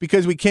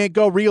because we can't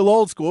go real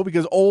old school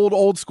because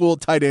old school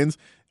tight ends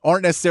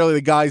aren't necessarily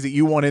the guys that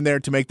you want in there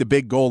to make the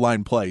big goal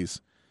line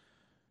plays.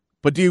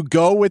 But do you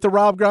go with a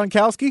Rob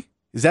Gronkowski?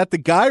 Is that the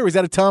guy or is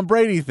that a Tom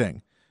Brady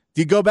thing?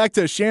 Do you go back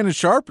to Shannon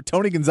Sharp or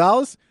Tony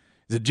Gonzalez?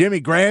 Is it Jimmy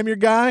Graham your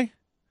guy?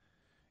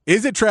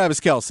 Is it Travis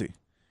Kelce?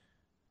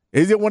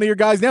 Is it one of your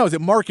guys now? Is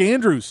it Mark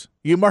Andrews?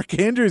 You Mark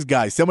Andrews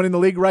guy, someone in the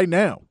league right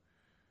now.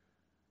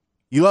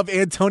 You love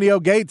Antonio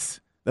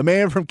Gates, the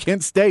man from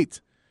Kent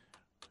State.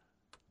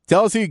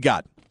 Tell us who you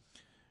got.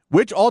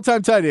 Which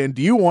all-time tight end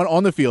do you want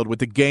on the field with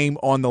the game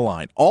on the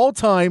line?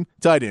 All-time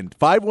tight end,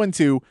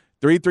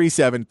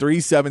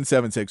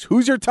 512-337-3776.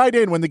 Who's your tight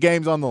end when the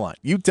game's on the line?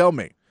 You tell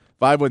me.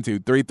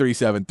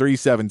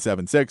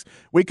 512-337-3776.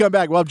 We come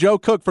back. We'll have Joe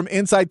Cook from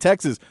Inside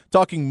Texas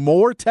talking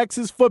more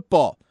Texas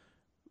football.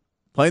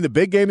 Playing the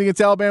big game against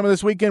Alabama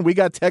this weekend. We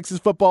got Texas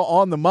football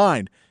on the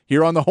mind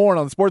here on the Horn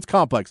on the Sports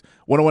Complex.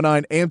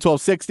 1019 AM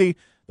 1260,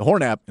 the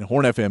Horn app, and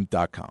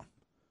hornfm.com.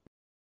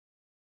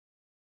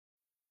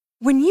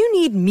 When you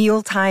need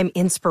mealtime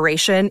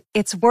inspiration,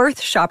 it's worth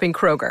shopping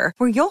Kroger,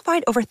 where you'll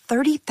find over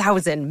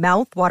 30,000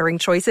 mouth-watering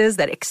choices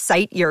that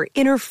excite your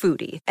inner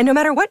foodie. And no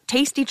matter what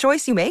tasty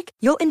choice you make,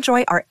 you'll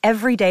enjoy our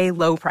everyday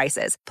low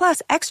prices,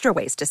 plus extra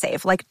ways to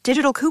save, like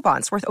digital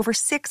coupons worth over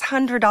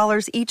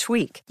 $600 each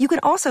week. You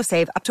can also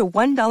save up to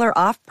 $1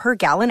 off per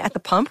gallon at the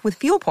pump with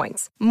fuel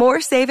points.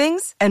 More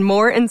savings and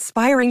more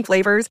inspiring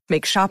flavors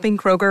make shopping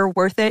Kroger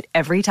worth it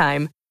every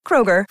time.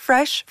 Kroger,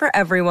 fresh for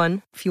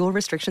everyone. Fuel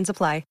restrictions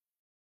apply.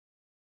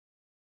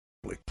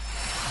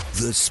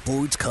 The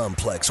Sports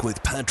Complex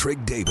with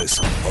Patrick Davis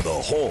on the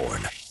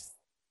Horn.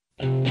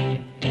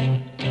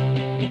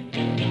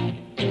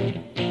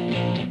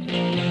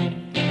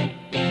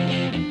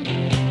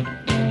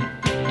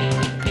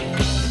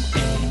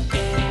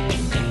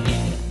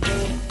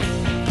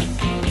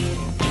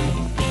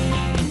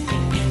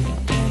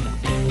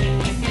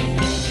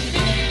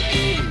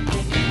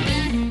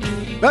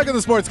 Back in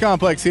the Sports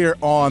Complex here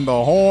on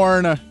the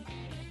Horn.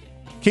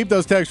 Keep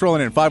those texts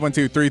rolling in,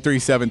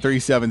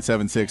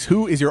 512-337-3776.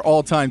 Who is your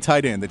all-time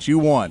tight end that you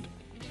want?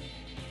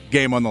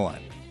 Game on the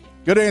line.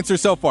 Good answer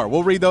so far.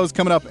 We'll read those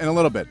coming up in a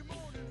little bit.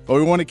 But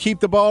we want to keep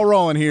the ball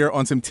rolling here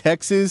on some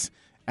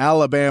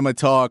Texas-Alabama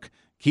talk.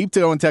 Keep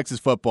doing Texas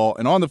football.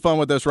 And on the phone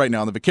with us right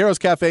now, on the Vaqueros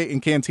Cafe and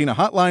Cantina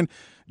hotline,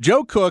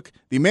 Joe Cook,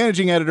 the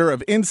managing editor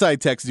of Inside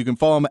Texas. You can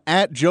follow him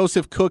at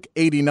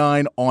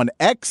JosephCook89 on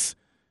X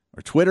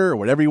or Twitter or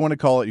whatever you want to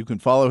call it. You can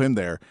follow him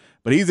there.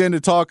 But he's in to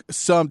talk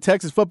some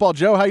Texas football.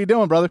 Joe, how you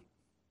doing, brother?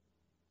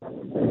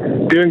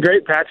 Doing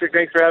great, Patrick.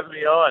 Thanks for having me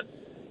on.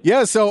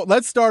 Yeah, so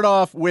let's start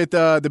off with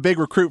the big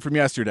recruit from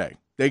yesterday.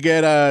 They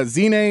get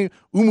Zine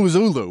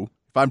Umuzulu, if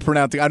I'm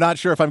pronouncing. I'm not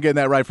sure if I'm getting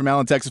that right, from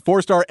Allen, Texas.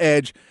 4-star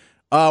edge.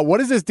 What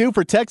does this do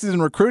for Texas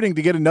in recruiting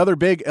to get another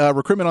big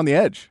recruitment on the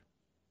edge?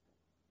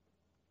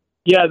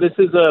 Yeah, this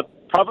is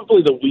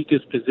probably the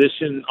weakest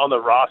position on the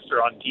roster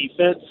on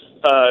defense.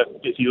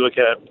 If you look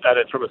at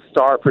it from a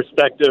star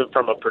perspective,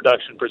 from a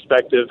production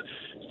perspective,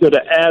 So to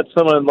add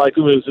someone like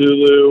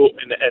Umuzulu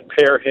and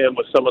pair him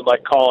with someone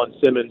like Colin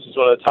Simmons, who's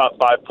one of the top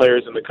 5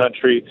 players in the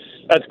country,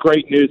 that's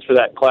great news for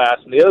that class.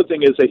 And the other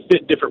thing is they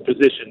fit different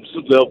positions.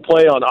 They'll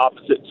play on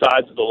opposite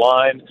sides of the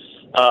line.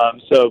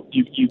 So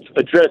you've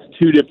addressed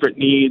 2 different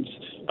needs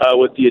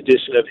with the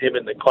addition of him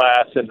in the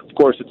class. And, of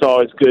course, it's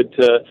always good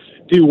to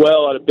do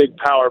well at a big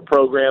power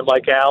program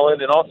like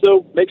Allen, and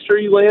also make sure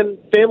you land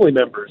family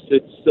members.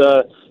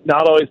 It's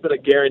not always been a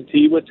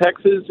guarantee with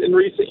Texas in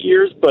recent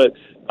years, but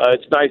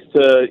it's nice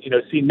to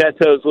see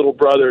Neto's little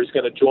brother is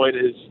going to join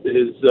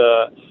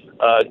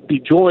be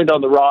joined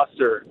on the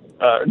roster.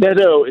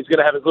 Neto is going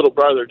to have his little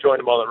brother join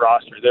him on the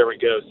roster. There we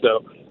go.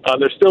 So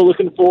they're still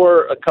looking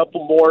for a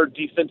couple more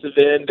defensive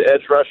end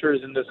edge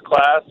rushers in this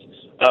class.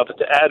 But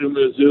to add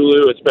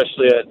Umuzulu,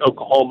 especially at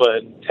Oklahoma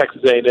and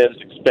Texas A&M's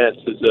expense,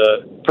 is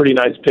a pretty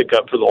nice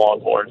pickup for the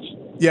Longhorns.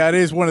 Yeah, it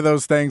is one of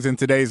those things in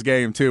today's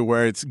game, too,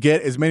 where it's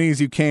get as many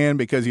as you can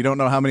because you don't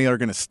know how many are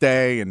going to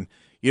stay and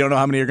you don't know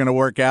how many are going to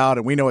work out.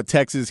 And we know at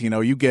Texas,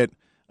 you get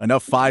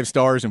enough 5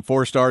 stars and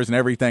 4 stars and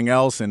everything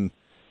else. And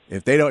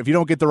if you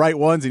don't get the right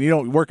ones and you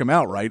don't work them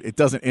out right, it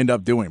doesn't end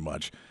up doing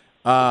much.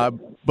 But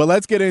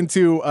let's get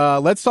into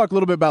let's talk a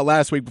little bit about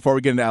last week before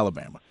we get into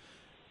Alabama.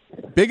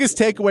 Biggest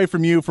takeaway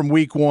from you from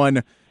week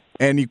 1,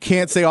 and you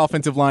can't say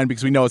offensive line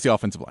because we know it's the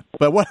offensive line.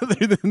 But what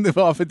other than the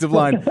offensive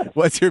line,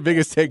 what's your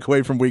biggest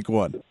takeaway from week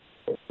 1?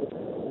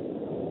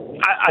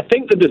 I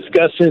think the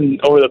discussion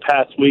over the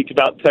past week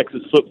about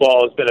Texas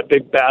football has been a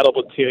big battle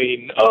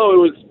between, it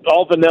was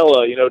all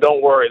vanilla,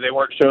 don't worry, they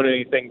weren't showing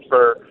anything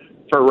for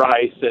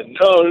Rice, and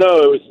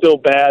no, it was still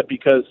bad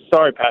because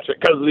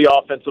of the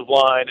offensive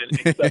line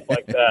and stuff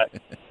like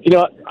that.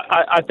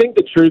 I think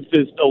the truth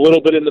is a little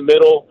bit in the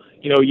middle.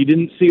 You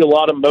didn't see a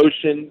lot of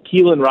motion.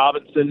 Keelan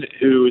Robinson,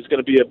 who is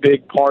going to be a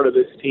big part of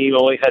this team,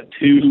 only had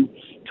 2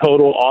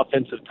 total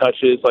offensive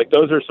touches.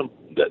 Those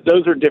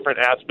are different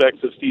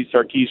aspects of Steve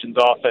Sarkisian's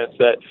offense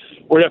that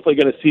we're definitely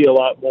going to see a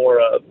lot more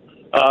of.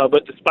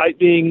 But despite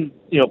being,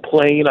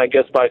 plain, I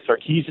guess, by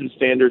Sarkisian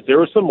standards, there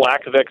was some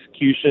lack of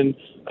execution,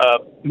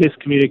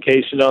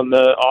 miscommunication on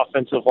the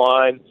offensive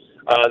line.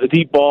 The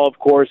deep ball, of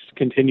course,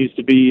 continues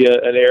to be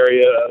an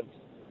area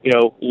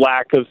of,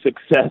 lack of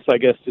success, I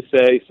guess to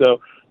say.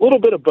 So a little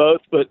bit of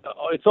both, but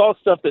it's all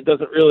stuff that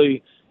doesn't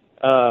really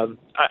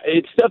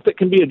it's stuff that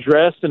can be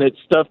addressed, and it's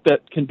stuff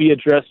that can be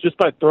addressed just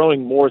by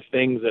throwing more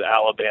things at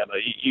Alabama.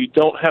 You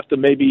don't have to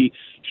maybe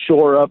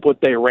shore up what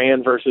they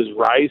ran versus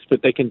Rice,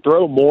 but they can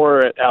throw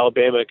more at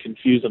Alabama and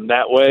confuse them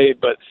that way.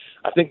 But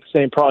I think the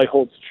same probably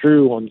holds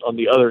true on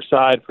the other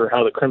side for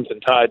how the Crimson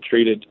Tide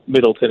treated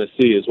Middle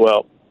Tennessee as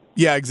well.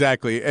 Yeah,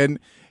 exactly. And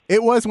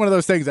it was one of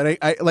those things that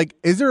I like,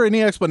 is there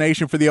any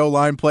explanation for the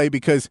O-line play?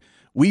 Because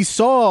we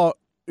saw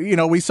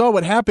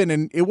what happened,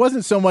 and it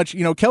wasn't so much,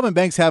 Kelvin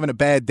Banks having a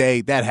bad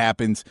day, that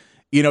happens.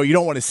 You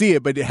don't want to see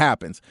it, but it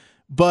happens.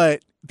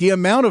 But the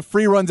amount of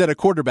free runs at a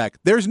quarterback,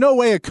 there's no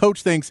way a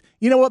coach thinks,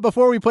 you know what,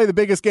 before we play the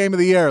biggest game of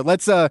the year,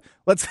 let's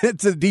hit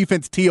the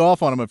defense tee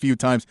off on them a few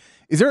times.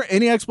 Is there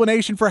any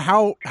explanation for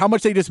how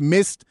much they just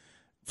missed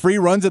free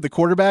runs at the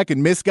quarterback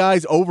and missed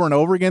guys over and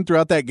over again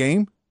throughout that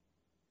game?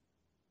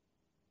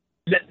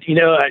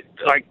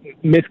 Like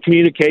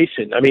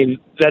miscommunication. I mean,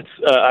 that's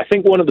I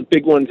think one of the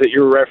big ones that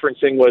you're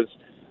referencing was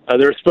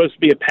there was supposed to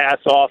be a pass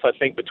off, I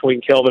think, between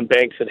Kelvin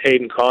Banks and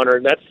Hayden Connor,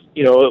 and that's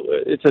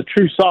it's a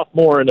true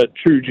sophomore and a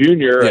true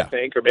junior, yeah. I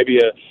think, or maybe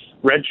a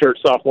redshirt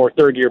sophomore,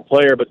 third-year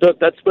player, but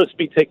that's supposed to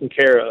be taken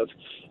care of.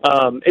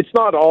 It's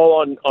not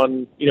all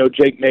on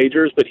Jake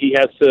Majors, but he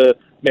has to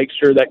make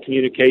sure that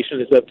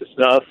communication is up to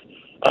snuff.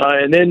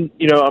 And then,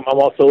 I'm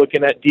also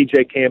looking at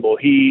DJ Campbell.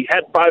 He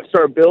had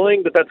 5-star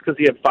billing, but that's because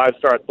he had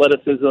 5-star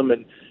athleticism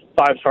and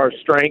 5-star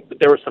strength. But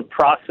there was some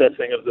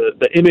processing of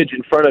the image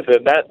in front of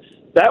him.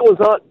 That was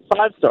not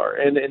 5-star.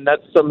 And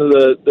that's some of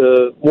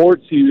the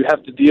warts you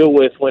have to deal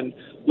with when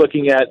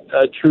looking at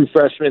true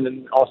freshmen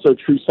and also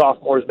true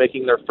sophomores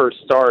making their first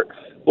start.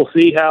 We'll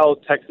see how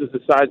Texas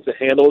decides to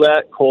handle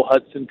that. Cole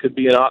Hudson could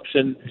be an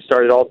option, who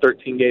started all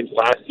 13 games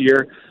last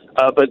year.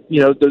 But,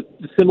 the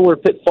similar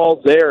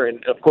pitfalls there.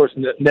 And, of course,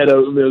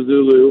 Neto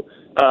Umuzulu,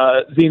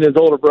 Zena's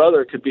older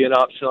brother, could be an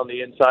option on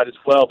the inside as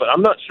well. But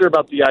I'm not sure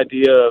about the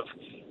idea of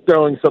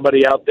throwing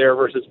somebody out there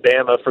versus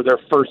Bama for their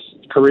first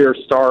career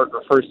start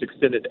or first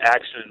extended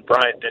action in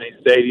Bryant-Denny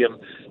Stadium.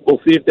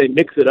 We'll see if they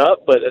mix it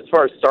up. But as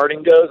far as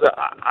starting goes,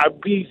 I'd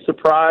be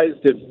surprised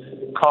if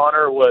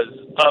Connor was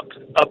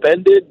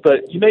upended,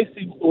 but you may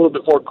see a little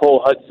bit more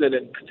Cole Hudson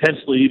and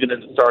potentially even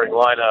in the starting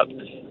lineup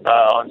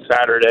on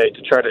Saturday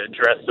to try to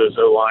address those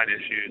O-line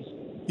issues.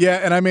 Yeah,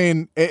 and I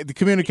mean, the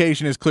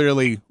communication is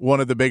clearly one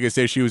of the biggest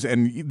issues,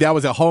 and that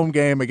was a home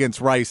game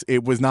against Rice.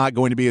 It was not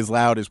going to be as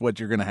loud as what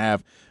you're going to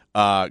have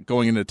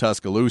going into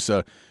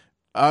Tuscaloosa.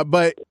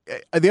 But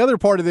the other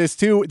part of this,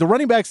 too, the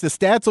running backs, the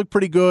stats look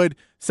pretty good.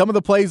 Some of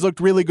the plays looked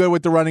really good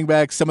with the running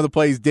backs. Some of the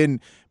plays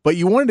didn't. But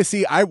you wanted to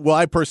see,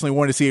 I personally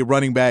wanted to see a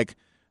running back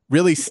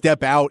really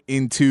step out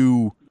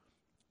into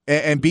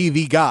and be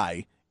the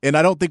guy. And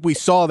I don't think we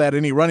saw that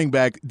any running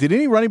back. Did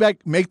any running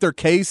back make their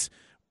case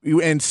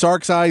in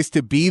Sark's eyes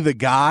to be the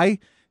guy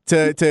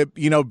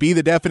to be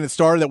the definite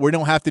starter that we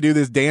don't have to do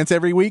this dance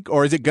every week,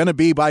 or is it going to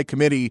be by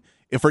committee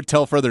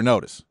till further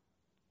notice?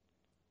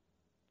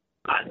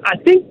 I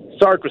think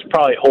Sark was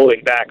probably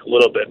holding back a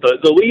little bit.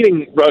 The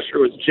leading rusher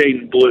was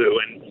Jaden Blue,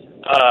 and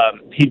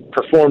he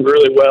performed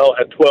really well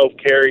at 12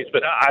 carries,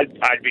 but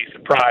I'd be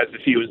surprised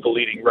if he was the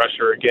leading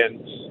rusher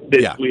again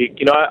this week.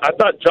 I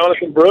thought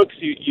Jonathan Brooks,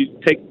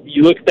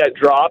 you look at that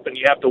drop and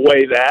you have to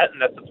weigh that,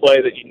 and that's the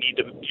play that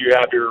you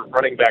have your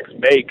running backs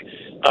make.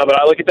 But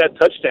I look at that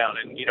touchdown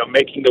and,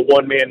 making the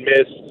one-man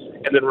miss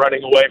and then running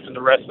away from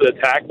the rest of the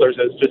tacklers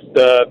as just,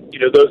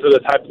 those are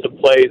the types of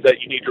plays that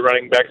you need your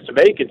running backs to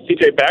make. And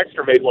C.J.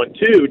 Baxter made one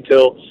too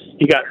until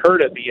he got hurt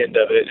at the end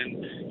of it.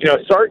 And,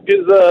 Sark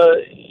is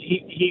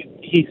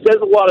he says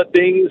a lot of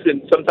things,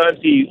 and sometimes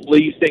he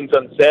leaves things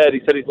unsaid.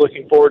 He said he's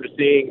looking forward to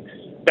seeing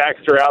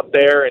Baxter out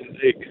there and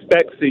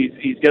expects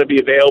he's going to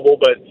be available.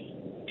 But,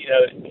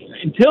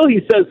 until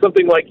he says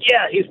something like,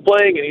 yeah, he's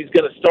playing and he's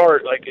going to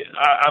start,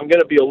 I'm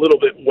going to be a little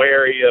bit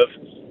wary of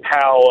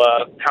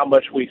how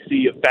much we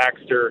see of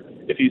Baxter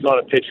if he's on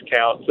a pitch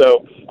count.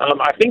 So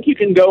I think you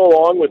can go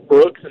along with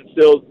Brooks and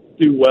still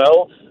do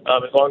well,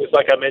 as long as,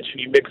 like I mentioned,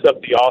 you mix up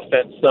the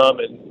offense some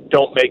and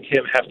don't make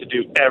him have to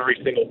do every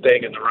single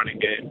thing in the running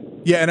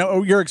game. Yeah,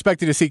 and you're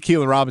expecting to see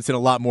Keelan Robinson a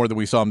lot more than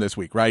we saw him this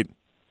week, right?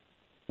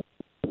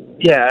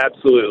 Yeah,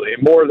 absolutely.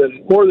 More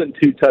than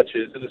 2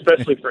 touches, and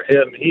especially for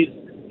him,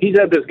 he's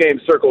had this game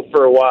circled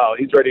for a while.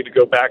 He's ready to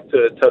go back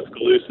to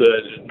Tuscaloosa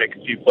and make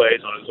a few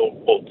plays on his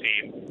old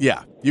team.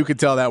 Yeah, you could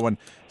tell that one.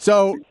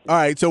 So, all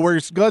right, so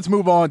let's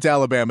move on to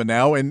Alabama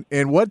now, and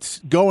what's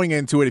going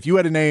into it? If you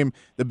had to name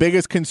the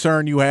biggest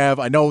concern you have,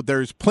 I know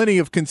there's plenty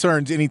of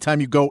concerns anytime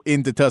you go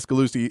into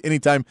Tuscaloosa,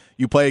 anytime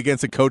you play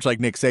against a coach like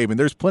Nick Saban.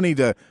 There's plenty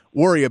to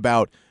worry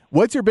about.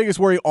 What's your biggest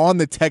worry on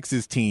the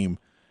Texas team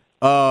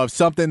of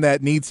something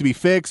that needs to be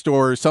fixed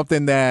or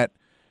something that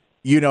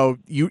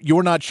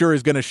you're not sure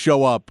is going to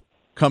show up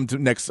come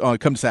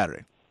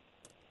Saturday?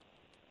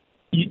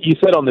 You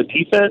said on the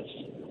defense?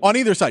 On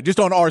either side, just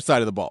on our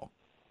side of the ball.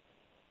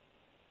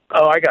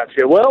 Oh, I got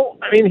you. Well,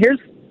 here's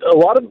a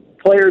lot of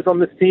players on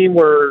this team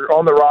were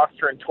on the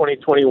roster in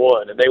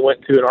 2021, and they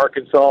went to an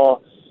Arkansas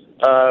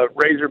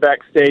Razorback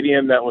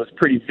stadium that was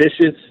pretty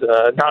vicious,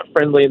 not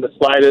friendly in the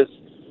slightest,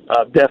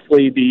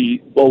 definitely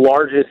the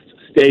largest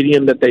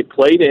stadium that they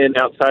played in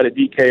outside of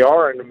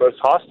DKR and the most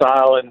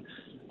hostile, and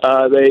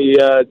they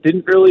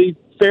didn't really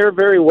fare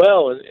very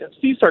well. And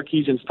Steve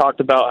Sarkisian's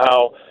talked about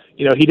how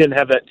he didn't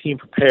have that team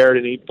prepared,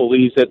 and he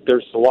believes that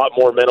there's a lot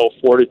more mental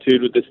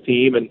fortitude with this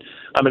team, and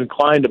I'm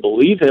inclined to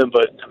believe him.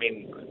 But,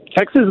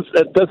 Texas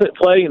doesn't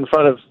play in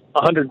front of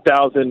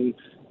 100,000,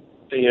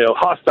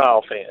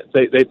 hostile fans.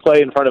 They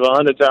play in front of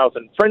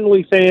 100,000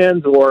 friendly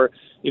fans or,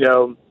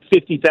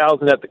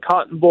 50,000 at the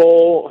Cotton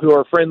Bowl who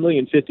are friendly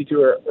and 52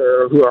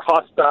 who are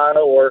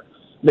hostile, or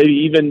maybe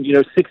even,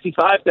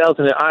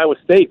 65,000 at Iowa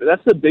State. But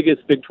that's the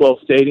biggest Big 12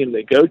 stadium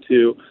they go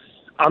to.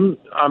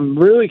 I'm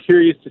really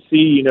curious to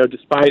see,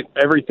 despite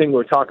everything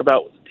we're talking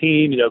about with the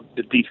team,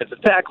 the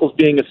defensive tackles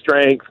being a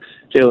strength,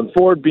 Jalen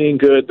Ford being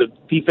good, the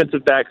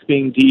defensive backs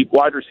being deep,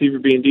 wide receiver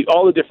being deep,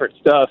 all the different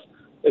stuff.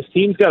 This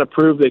team's got to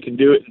prove they can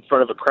do it in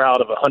front of a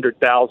crowd of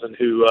 100,000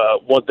 who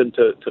want them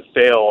to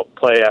fail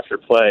play after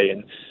play.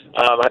 And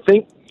I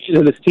think,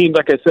 this team,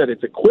 like I said,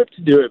 it's equipped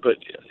to do it, but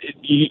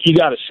you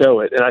got to show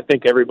it. And I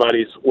think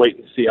everybody's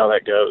waiting to see how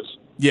that goes.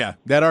 Yeah,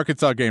 that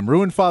Arkansas game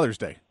ruined Father's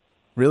Day.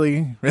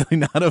 Really, really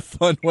not a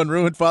fun one.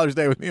 Ruined Father's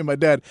Day with me and my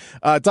dad.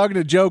 Talking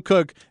to Joe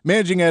Cook,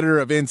 managing editor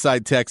of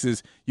Inside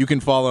Texas. You can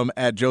follow him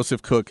at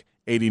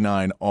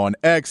JosephCook89 on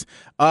X.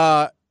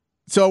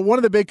 So one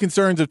of the big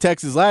concerns of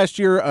Texas last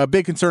year, a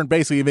big concern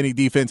basically of any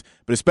defense,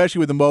 but especially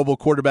with the mobile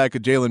quarterback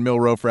of Jalen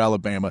Milroe for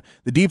Alabama.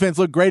 The defense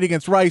looked great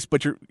against Rice,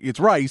 but it's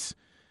Rice.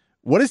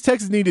 What does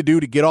Texas need to do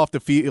to get off the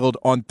field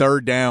on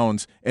 3rd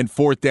downs and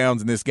 4th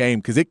downs in this game?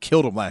 Because it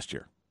killed them last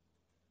year.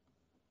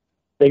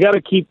 They got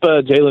to keep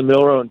Jalen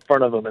Milroe in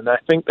front of them, and I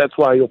think that's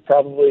why you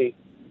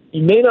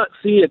may not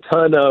see a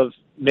ton of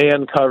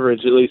man coverage,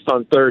 at least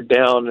on 3rd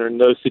down or in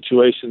those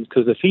situations,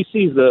 because if he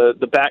sees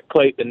the back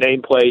plate, the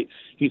name plate,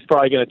 he's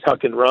probably going to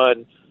tuck and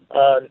run.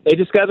 They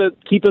just got to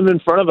keep him in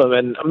front of them,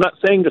 and I'm not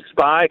saying to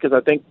spy, because I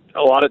think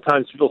a lot of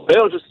times people say,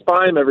 just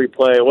spy him every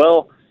play.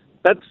 Well,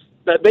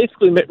 that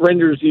basically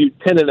renders you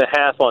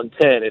 10.5 on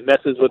 10. It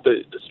messes with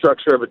the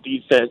structure of a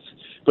defense,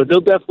 but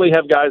they'll definitely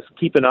have guys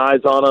keeping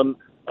eyes on them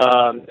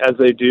as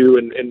they do,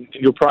 and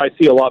you'll probably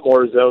see a lot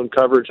more zone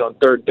coverage on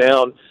 3rd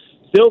down.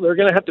 Still, they're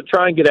going to have to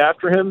try and get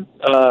after him.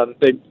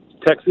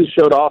 Texas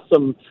showed off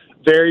some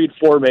varied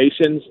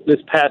formations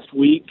this past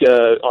week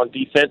on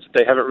defense.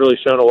 They haven't really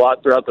shown a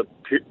lot throughout the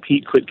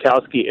Pete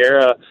Kwiatkowski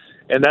era,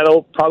 and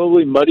that'll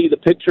probably muddy the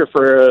picture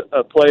for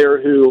a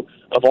player who,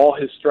 of all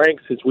his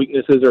strengths, his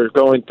weaknesses are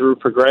going through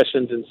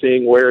progressions and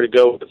seeing where to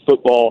go with the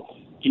football,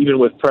 even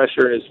with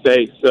pressure in his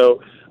face.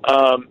 So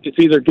it's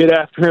either get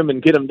after him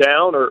and get him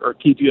down or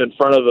keep you in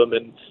front of him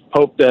and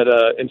hope that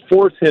and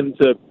force him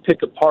to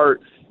pick apart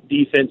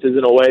defenses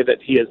in a way that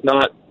he has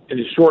not, in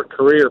his short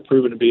career,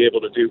 proven to be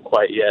able to do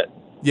quite yet.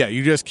 Yeah,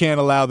 you just can't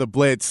allow the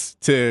blitz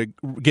to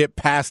get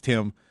past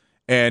him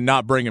and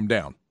not bring him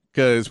down.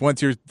 Because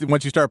once you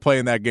start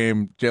playing that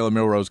game, Jalen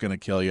Milroe's going to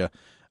kill you.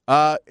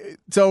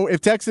 So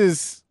if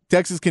Texas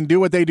can do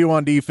what they do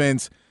on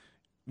defense,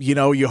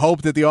 you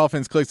hope that the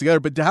offense clicks together.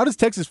 But how does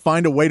Texas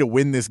find a way to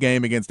win this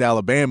game against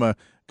Alabama,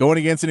 going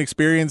against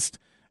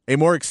a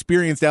more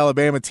experienced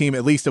Alabama team,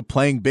 at least of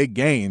playing big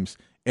games,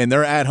 and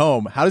they're at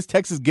home? How does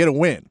Texas get a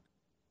win?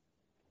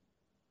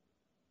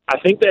 I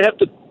think they have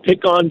to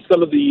pick on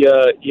some of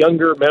the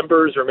younger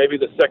members or maybe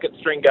the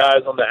second-string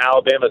guys on the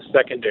Alabama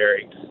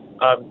secondary.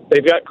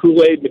 They've got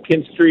Kool-Aid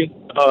McKinstry,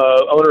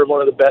 owner of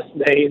one of the best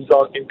names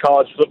in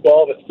college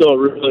football, but still a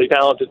really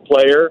talented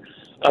player.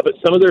 But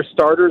some of their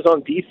starters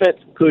on defense,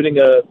 including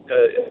a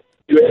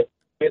U.S.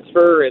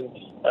 transfer and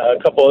a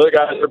couple other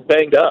guys, are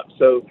banged up.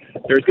 So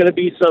there's going to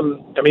be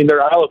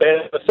they're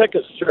Alabama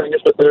second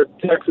stringers, but they're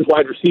Texas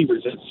wide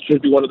receivers. It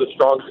should be one of the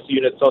strongest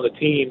units on the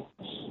team.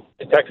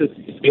 And Texas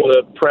needs to be able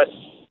to press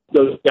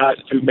those guys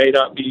who may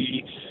not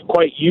be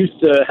quite used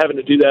to having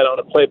to do that on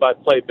a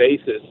play-by-play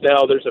basis.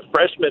 Now, there's a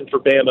freshman for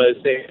Bama.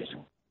 His name is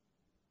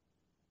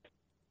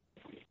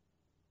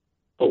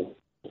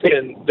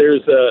and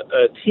there's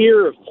a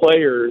tier of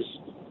players,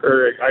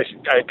 or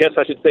I guess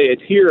I should say a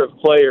tier of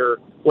player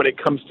when it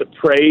comes to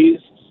praise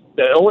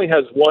that only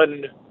has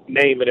one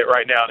name in it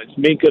right now, and it's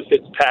Minkah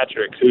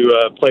Fitzpatrick, who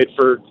played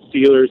for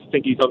Steelers. I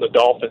think he's on the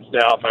Dolphins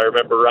now, if I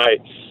remember right.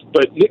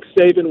 But Nick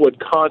Saban would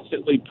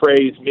constantly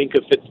praise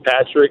Minkah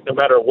Fitzpatrick, no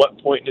matter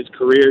what point in his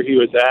career he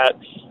was at,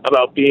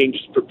 about being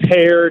just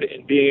prepared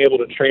and being able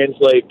to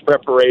translate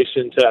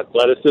preparation to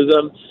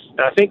athleticism.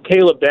 And I think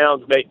Caleb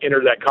Downs may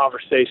enter that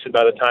conversation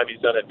by the time he's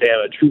done at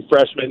Bama. A true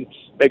freshman,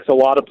 makes a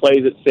lot of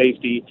plays at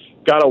safety.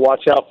 Got to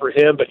watch out for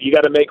him, but you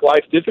got to make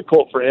life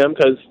difficult for him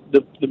because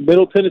the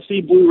Middle Tennessee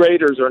Blue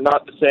Raiders are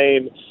not the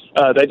same.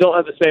 They don't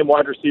have the same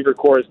wide receiver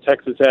core as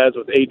Texas has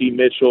with A.D.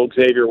 Mitchell,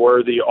 Xavier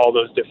Worthy, all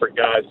those different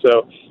guys.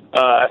 So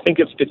I think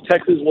if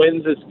Texas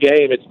wins this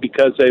game, it's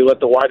because they let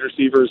the wide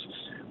receivers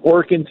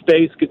work in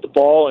space, get the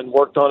ball, and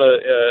worked on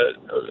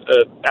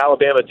a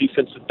Alabama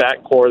defensive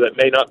backcourt that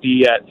may not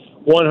be at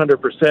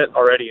 100%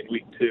 already in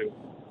week 2.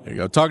 There you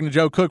go. Talking to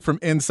Joe Cook from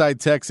Inside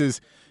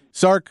Texas.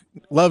 Sark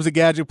loves a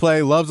gadget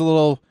play, loves a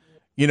little,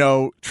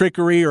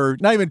 trickery, or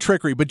not even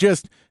trickery, but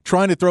just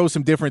trying to throw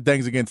some different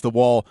things against the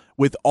wall.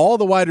 With all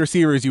the wide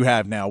receivers you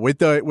have now, with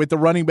the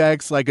running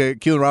backs like a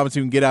Keelan Robinson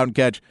who can get out and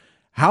catch,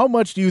 how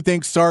much do you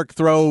think Sark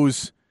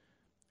throws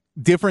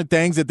different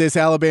things at this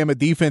Alabama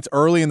defense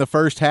early in the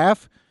first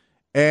half?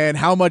 And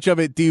how much of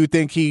it do you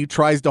think he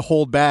tries to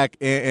hold back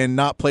and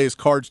not play his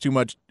cards too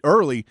much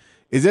early?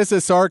 Is this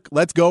a Sark,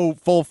 let's go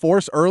full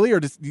force early,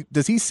 or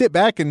does he sit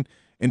back and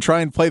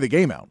try and play the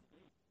game out?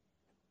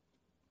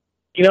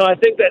 I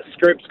think that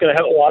script's going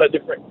to have a lot of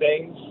different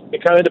things.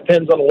 It kind of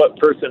depends on what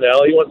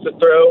personnel he wants to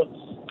throw.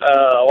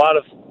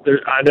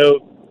 I know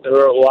there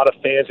are a lot of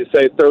fans who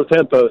say, throw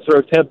tempo.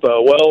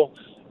 Well,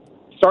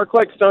 Sark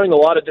likes throwing a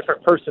lot of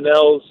different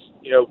personnels,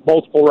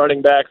 multiple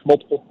running backs,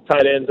 multiple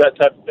tight ends, that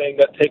type of thing.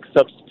 That takes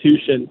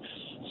substitution.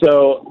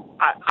 So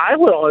I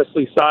would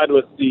honestly side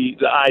with the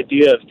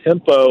idea of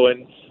tempo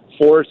and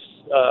force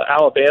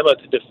Alabama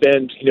to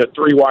defend,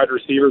 3 wide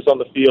receivers on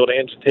the field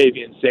and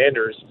Jatavian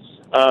Sanders.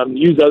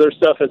 Use other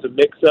stuff as a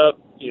mix-up,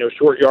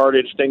 short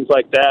yardage, things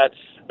like that.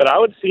 But I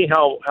would see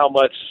how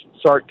much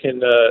Sark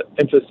can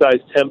emphasize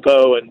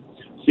tempo and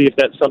see if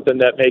that's something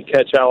that may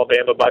catch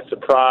Alabama by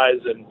surprise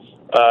and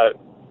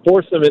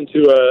force them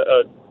into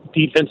a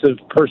defensive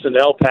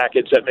personnel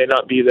package that may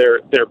not be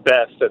their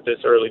best at this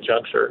early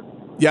juncture.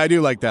 Yeah, I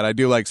do like that. I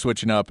do like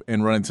switching up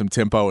and running some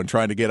tempo and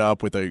trying to get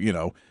up with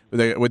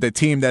with a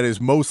team that is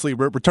mostly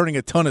returning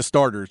a ton of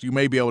starters. You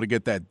may be able to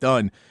get that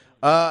done.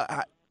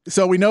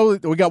 So we know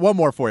we got one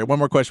more for you. One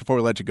more question before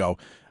we let you go.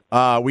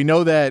 We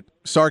know that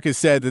Sark has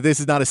said that this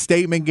is not a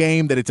statement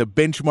game, that it's a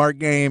benchmark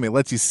game. It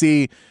lets you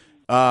see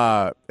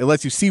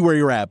where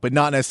you're at, but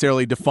not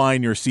necessarily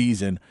define your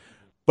season.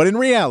 But in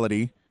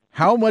reality,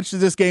 how much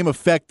does this game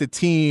affect the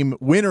team,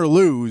 win or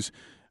lose?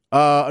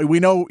 We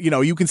know,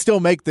 you can still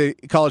make the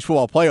college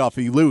football playoff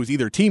if you lose.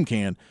 Either team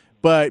can.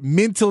 But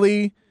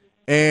mentally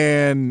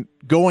and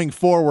going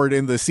forward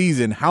in the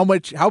season, how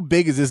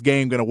big is this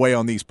game going to weigh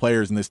on these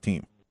players and this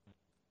team?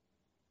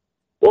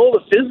 Well,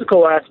 the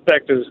physical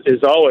aspect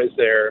is always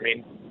there. I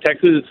mean,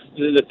 Texas,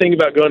 the thing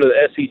about going to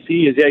the SEC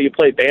is, you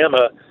play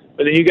Bama,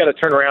 but then you got to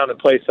turn around and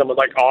play someone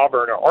like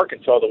Auburn or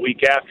Arkansas the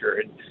week after.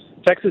 And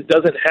Texas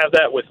doesn't have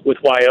that with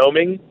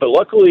Wyoming, but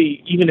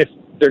luckily, even if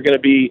they're going to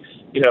be,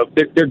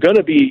 they're going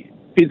to be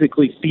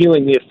physically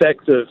feeling the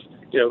effects of,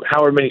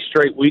 however many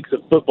straight weeks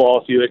of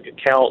football, if you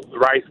count the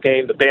Rice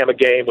game, the Bama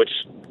game, which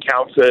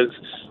counts as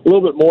a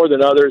little bit more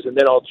than others, and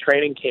then all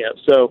training camp.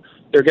 So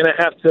they're going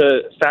to have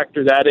to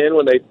factor that in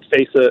when they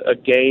face a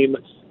game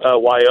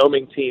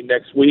Wyoming team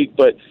next week.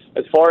 But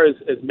as far as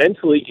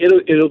mentally,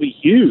 it'll be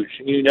huge.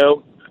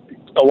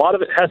 A lot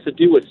of it has to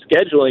do with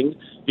scheduling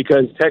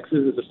because Texas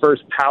is the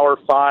first Power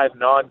 5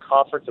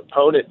 non-conference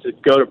opponent to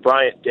go to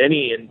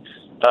Bryant-Denny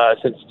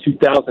since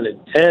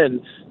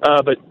 2010.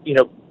 But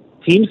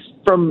teams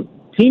from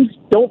teams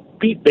don't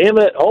beat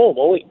Bama at home.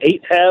 Only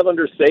 8 have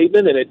under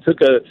Saban, and it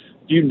took a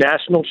few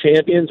national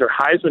champions or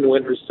Heisman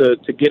winners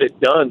to get it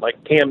done,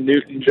 like Cam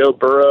Newton, Joe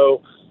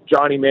Burrow,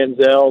 Johnny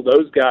Manziel,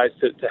 those guys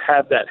to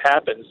have that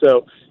happen.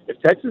 So if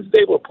Texas is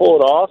able to pull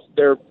it off,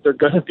 they're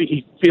going to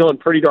be feeling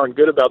pretty darn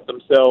good about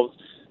themselves.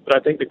 But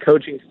I think the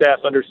coaching staff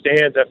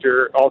understands,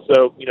 after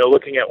also,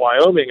 looking at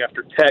Wyoming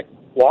after Tech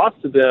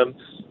lost to them,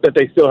 that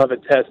they still have a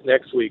test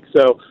next week.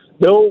 So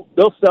they'll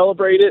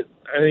celebrate it.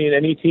 I mean,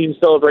 any team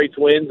celebrates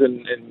wins,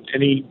 and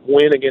any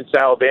win against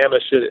Alabama,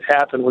 should it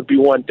happen, would be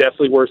one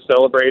definitely worth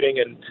celebrating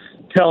and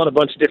telling a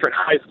bunch of different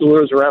high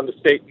schoolers around the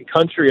state and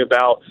country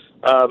about.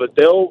 But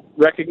they'll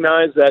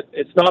recognize that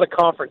it's not a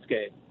conference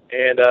game,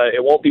 and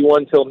it won't be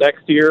one till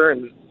next year,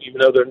 and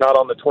even though they're not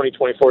on the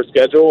 2024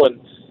 schedule, and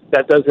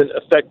that doesn't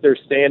affect their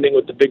standing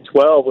with the Big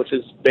 12, which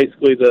is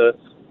basically the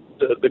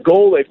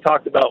goal they've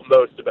talked about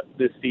most about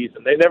this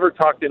season. They never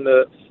talked in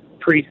the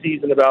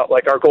preseason about,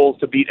 like, our goal is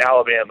to beat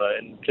Alabama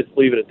and just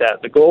leave it at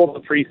that. The goal of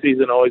the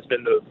preseason always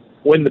been to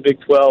win the Big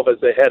 12 as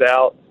they head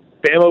out.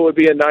 Bama would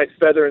be a nice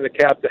feather in the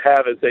cap to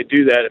have as they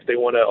do that, if they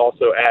want to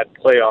also add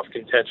playoff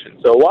contention.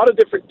 So a lot of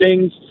different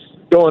things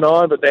going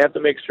on, but they have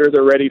to make sure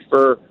they're ready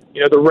for,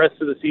 the rest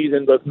of the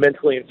season, both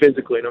mentally and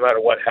physically, no matter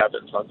what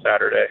happens on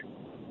Saturday.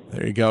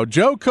 There you go.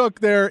 Joe Cook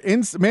there,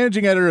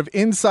 managing editor of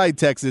Inside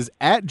Texas,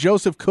 at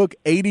Joseph Cook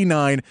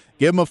 89.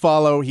 Give him a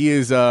follow. He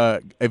is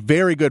a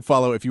very good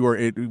follow if you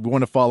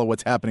want to follow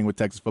what's happening with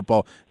Texas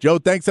football. Joe,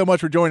 thanks so much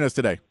for joining us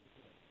today.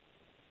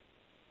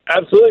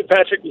 Absolutely,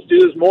 Patrick. Let's do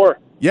this more.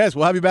 Yes,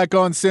 we'll have you back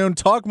on soon.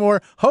 Talk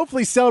more.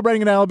 Hopefully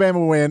celebrating an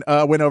Alabama win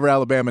over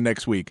Alabama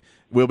next week.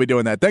 We'll be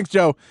doing that. Thanks,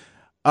 Joe.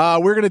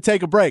 We're going to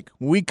take a break.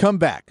 When we come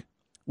back,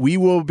 we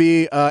will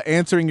be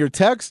answering your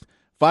text.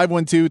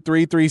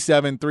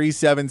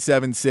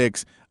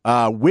 512-337-3776.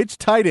 Which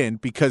tight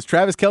end, because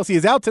Travis Kelce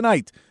is out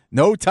tonight.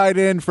 No tight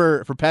end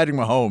for Patrick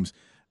Mahomes.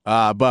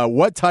 But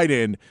what tight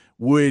end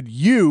would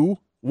you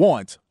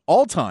want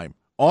all time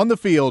on the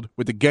field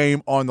with the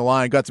game on the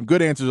line? Got some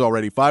good answers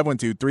already.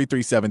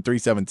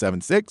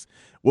 512-337-3776.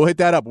 We'll hit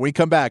that up when we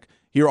come back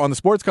here on the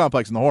Sports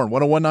Complex in the Horn.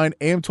 1019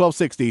 AM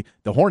 1260,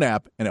 the Horn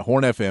app, and at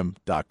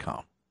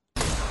hornfm.com.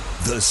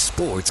 The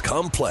Sports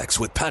Complex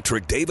with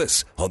Patrick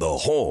Davis on the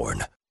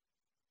Horn.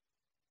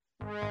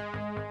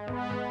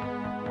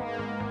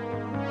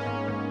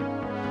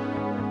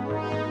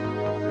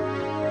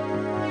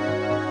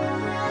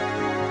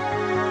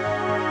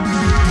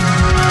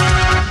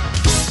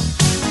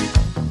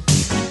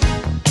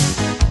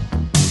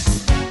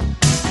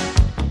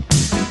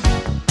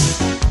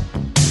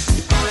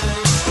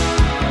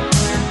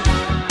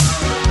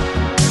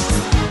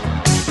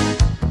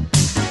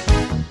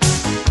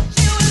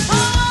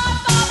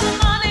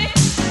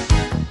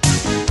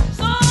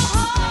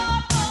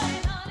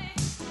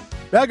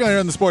 Back on here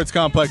on the Sports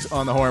Complex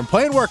on the Horn,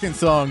 playing working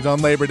songs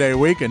on Labor Day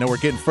week. I know we're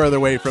getting further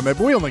away from it,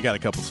 but we only got a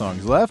couple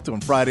songs left.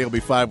 On Friday, it'll be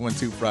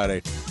 512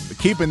 Friday. But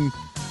keeping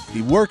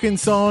the working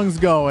songs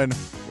going,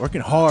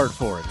 working hard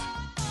for it.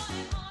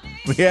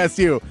 We asked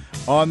you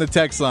on the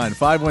text line,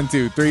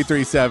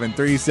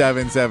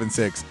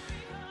 512-337-3776.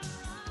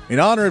 In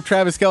honor of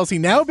Travis Kelce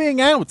now being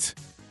out,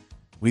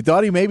 we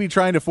thought he may be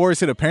trying to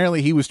force it.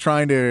 Apparently, he was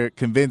trying to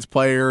convince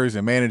players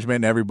and management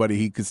and everybody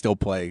he could still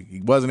play. He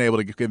wasn't able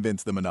to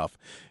convince them enough.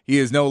 He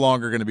is no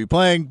longer going to be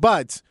playing,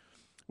 but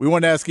we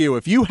wanted to ask you,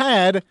 if you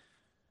had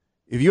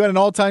an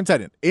all-time tight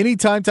end, any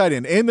time tight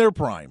end in their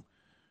prime,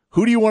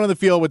 who do you want on the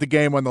field with the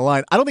game on the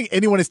line? I don't think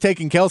anyone has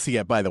taken Kelce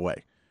yet, by the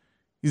way.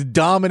 He's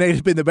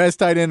dominated, been the best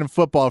tight end in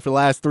football for the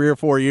last 3 or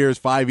 4 years,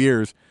 5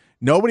 years.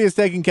 Nobody has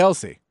taken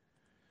Kelce.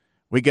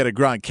 We get a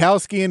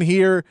Gronkowski in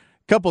here, a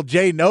couple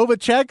Jay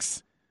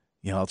Novaceks.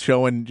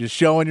 Just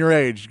showing your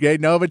age. Jay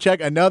Novacek,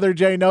 another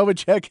Jay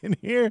Novacek in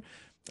here.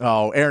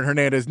 Oh, Aaron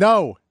Hernandez.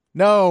 No.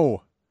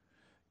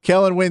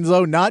 Kellen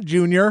Winslow, not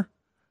junior.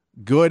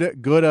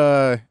 Good,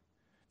 the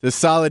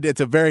solid. It's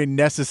a very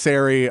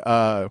necessary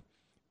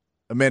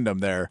amendum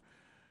there.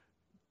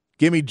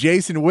 Give me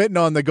Jason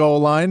Witten on the goal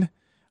line.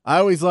 I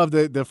always love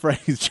the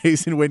phrase,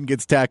 Jason Witten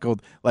gets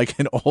tackled like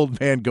an old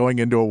man going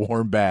into a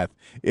warm bath.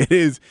 It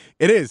is.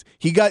 I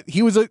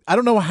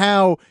don't know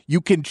how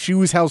you can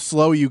choose how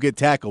slow you get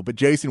tackled, but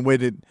Jason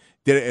Witten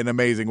did it in an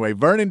amazing way.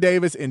 Vernon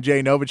Davis and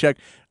Jay Novacek.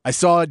 I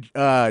saw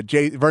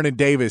Vernon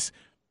Davis.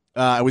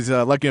 I was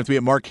lucky enough to be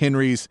at Mark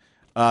Henry's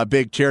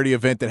big charity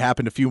event that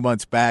happened a few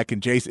months back,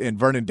 and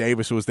Vernon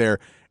Davis was there,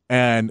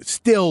 and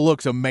still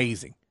looks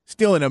amazing.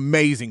 Still in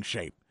amazing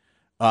shape.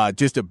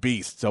 Just a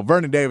beast. So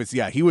Vernon Davis,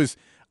 yeah, he was.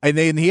 And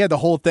then he had the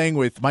whole thing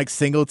with Mike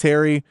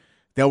Singletary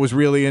that was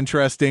really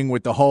interesting,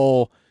 with the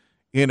whole,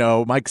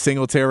 Mike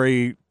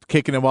Singletary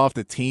kicking him off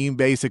the team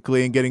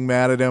basically and getting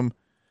mad at him.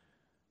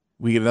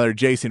 We get another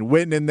Jason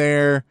Witten in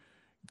there.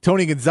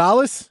 Tony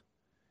Gonzalez,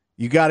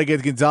 you got to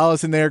get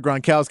Gonzalez in there.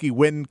 Gronkowski,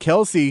 Witten,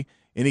 Kelce,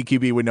 any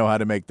QB would know how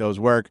to make those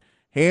work.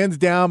 Hands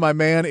down, my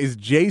man is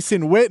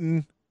Jason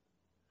Witten.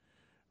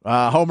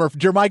 Homer,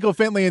 Jermichael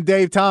Finley, and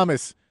Dave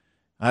Thomas.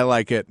 I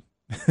like it.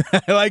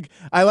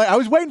 I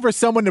was waiting for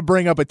someone to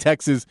bring up a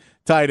Texas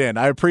tight end.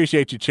 I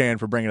appreciate you, Chan,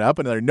 for bringing it up.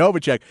 Another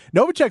Novacek.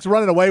 Novacek's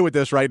running away with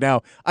this right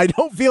now. I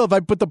don't feel if I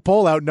put the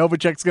poll out,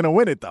 Novacek's going to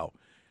win it, though.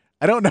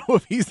 I don't know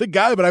if he's the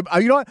guy, but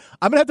you know what?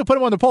 I'm going to have to put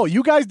him on the poll.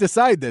 You guys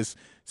decide this,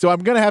 so I'm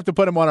going to have to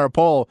put him on our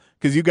poll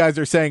because you guys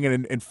are saying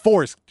it in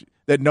force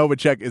that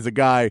Novacek is a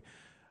guy.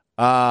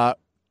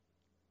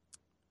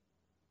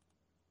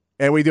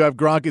 And we do have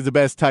Gronk is the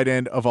best tight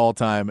end of all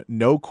time.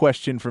 No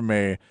question from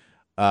me.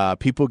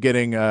 People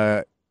getting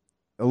a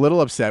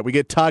little upset. We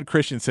get Todd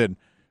Christensen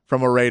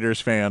from a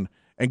Raiders fan.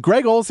 And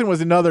Greg Olsen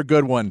was another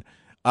good one.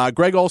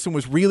 Greg Olsen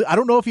was really – I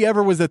don't know if he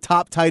ever was a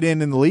top tight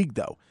end in the league,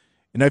 though.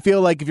 And I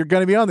feel like if you're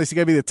going to be on this, you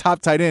got to be the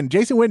top tight end.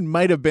 Jason Witten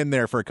might have been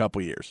there for a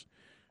couple years.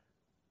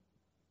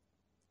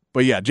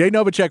 But, yeah, Jay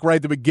Novacek right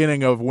at the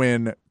beginning of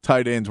when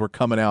tight ends were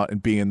coming out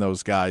and being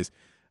those guys.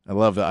 I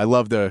love that. I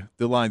love the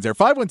lines there.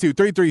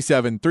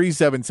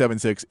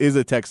 512-337-3776 is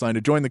a text line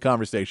to join the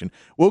conversation.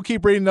 We'll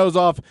keep reading those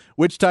off.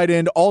 Which tight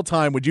end all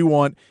time would you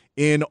want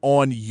in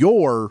on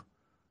your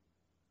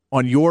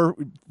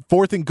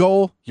fourth and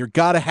goal? You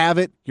got to have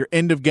it. Your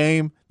end of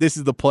game. This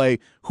is the play.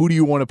 Who do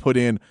you want to put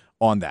in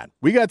on that?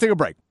 We got to take a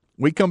break.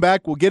 We come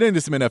back, we'll get into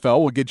some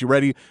NFL. We'll get you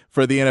ready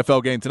for the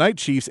NFL game tonight,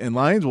 Chiefs and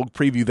Lions. We'll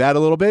preview that a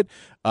little bit,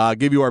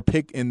 give you our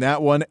pick in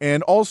that one,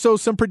 and also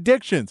some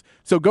predictions.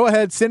 So go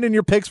ahead, send in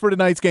your picks for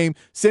tonight's game.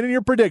 Send in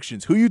your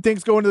predictions. Who you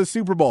think's going to the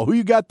Super Bowl? Who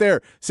you got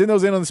there? Send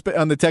those in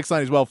on the text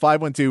line as well,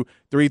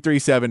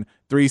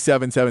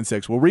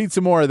 512-337-3776. We'll read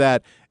some more of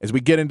that as we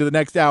get into the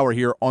next hour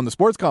here on the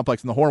Sports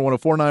Complex in the Horn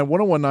 104.9,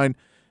 101.9, AM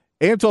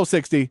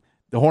 1260,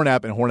 the Horn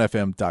app, and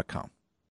hornfm.com.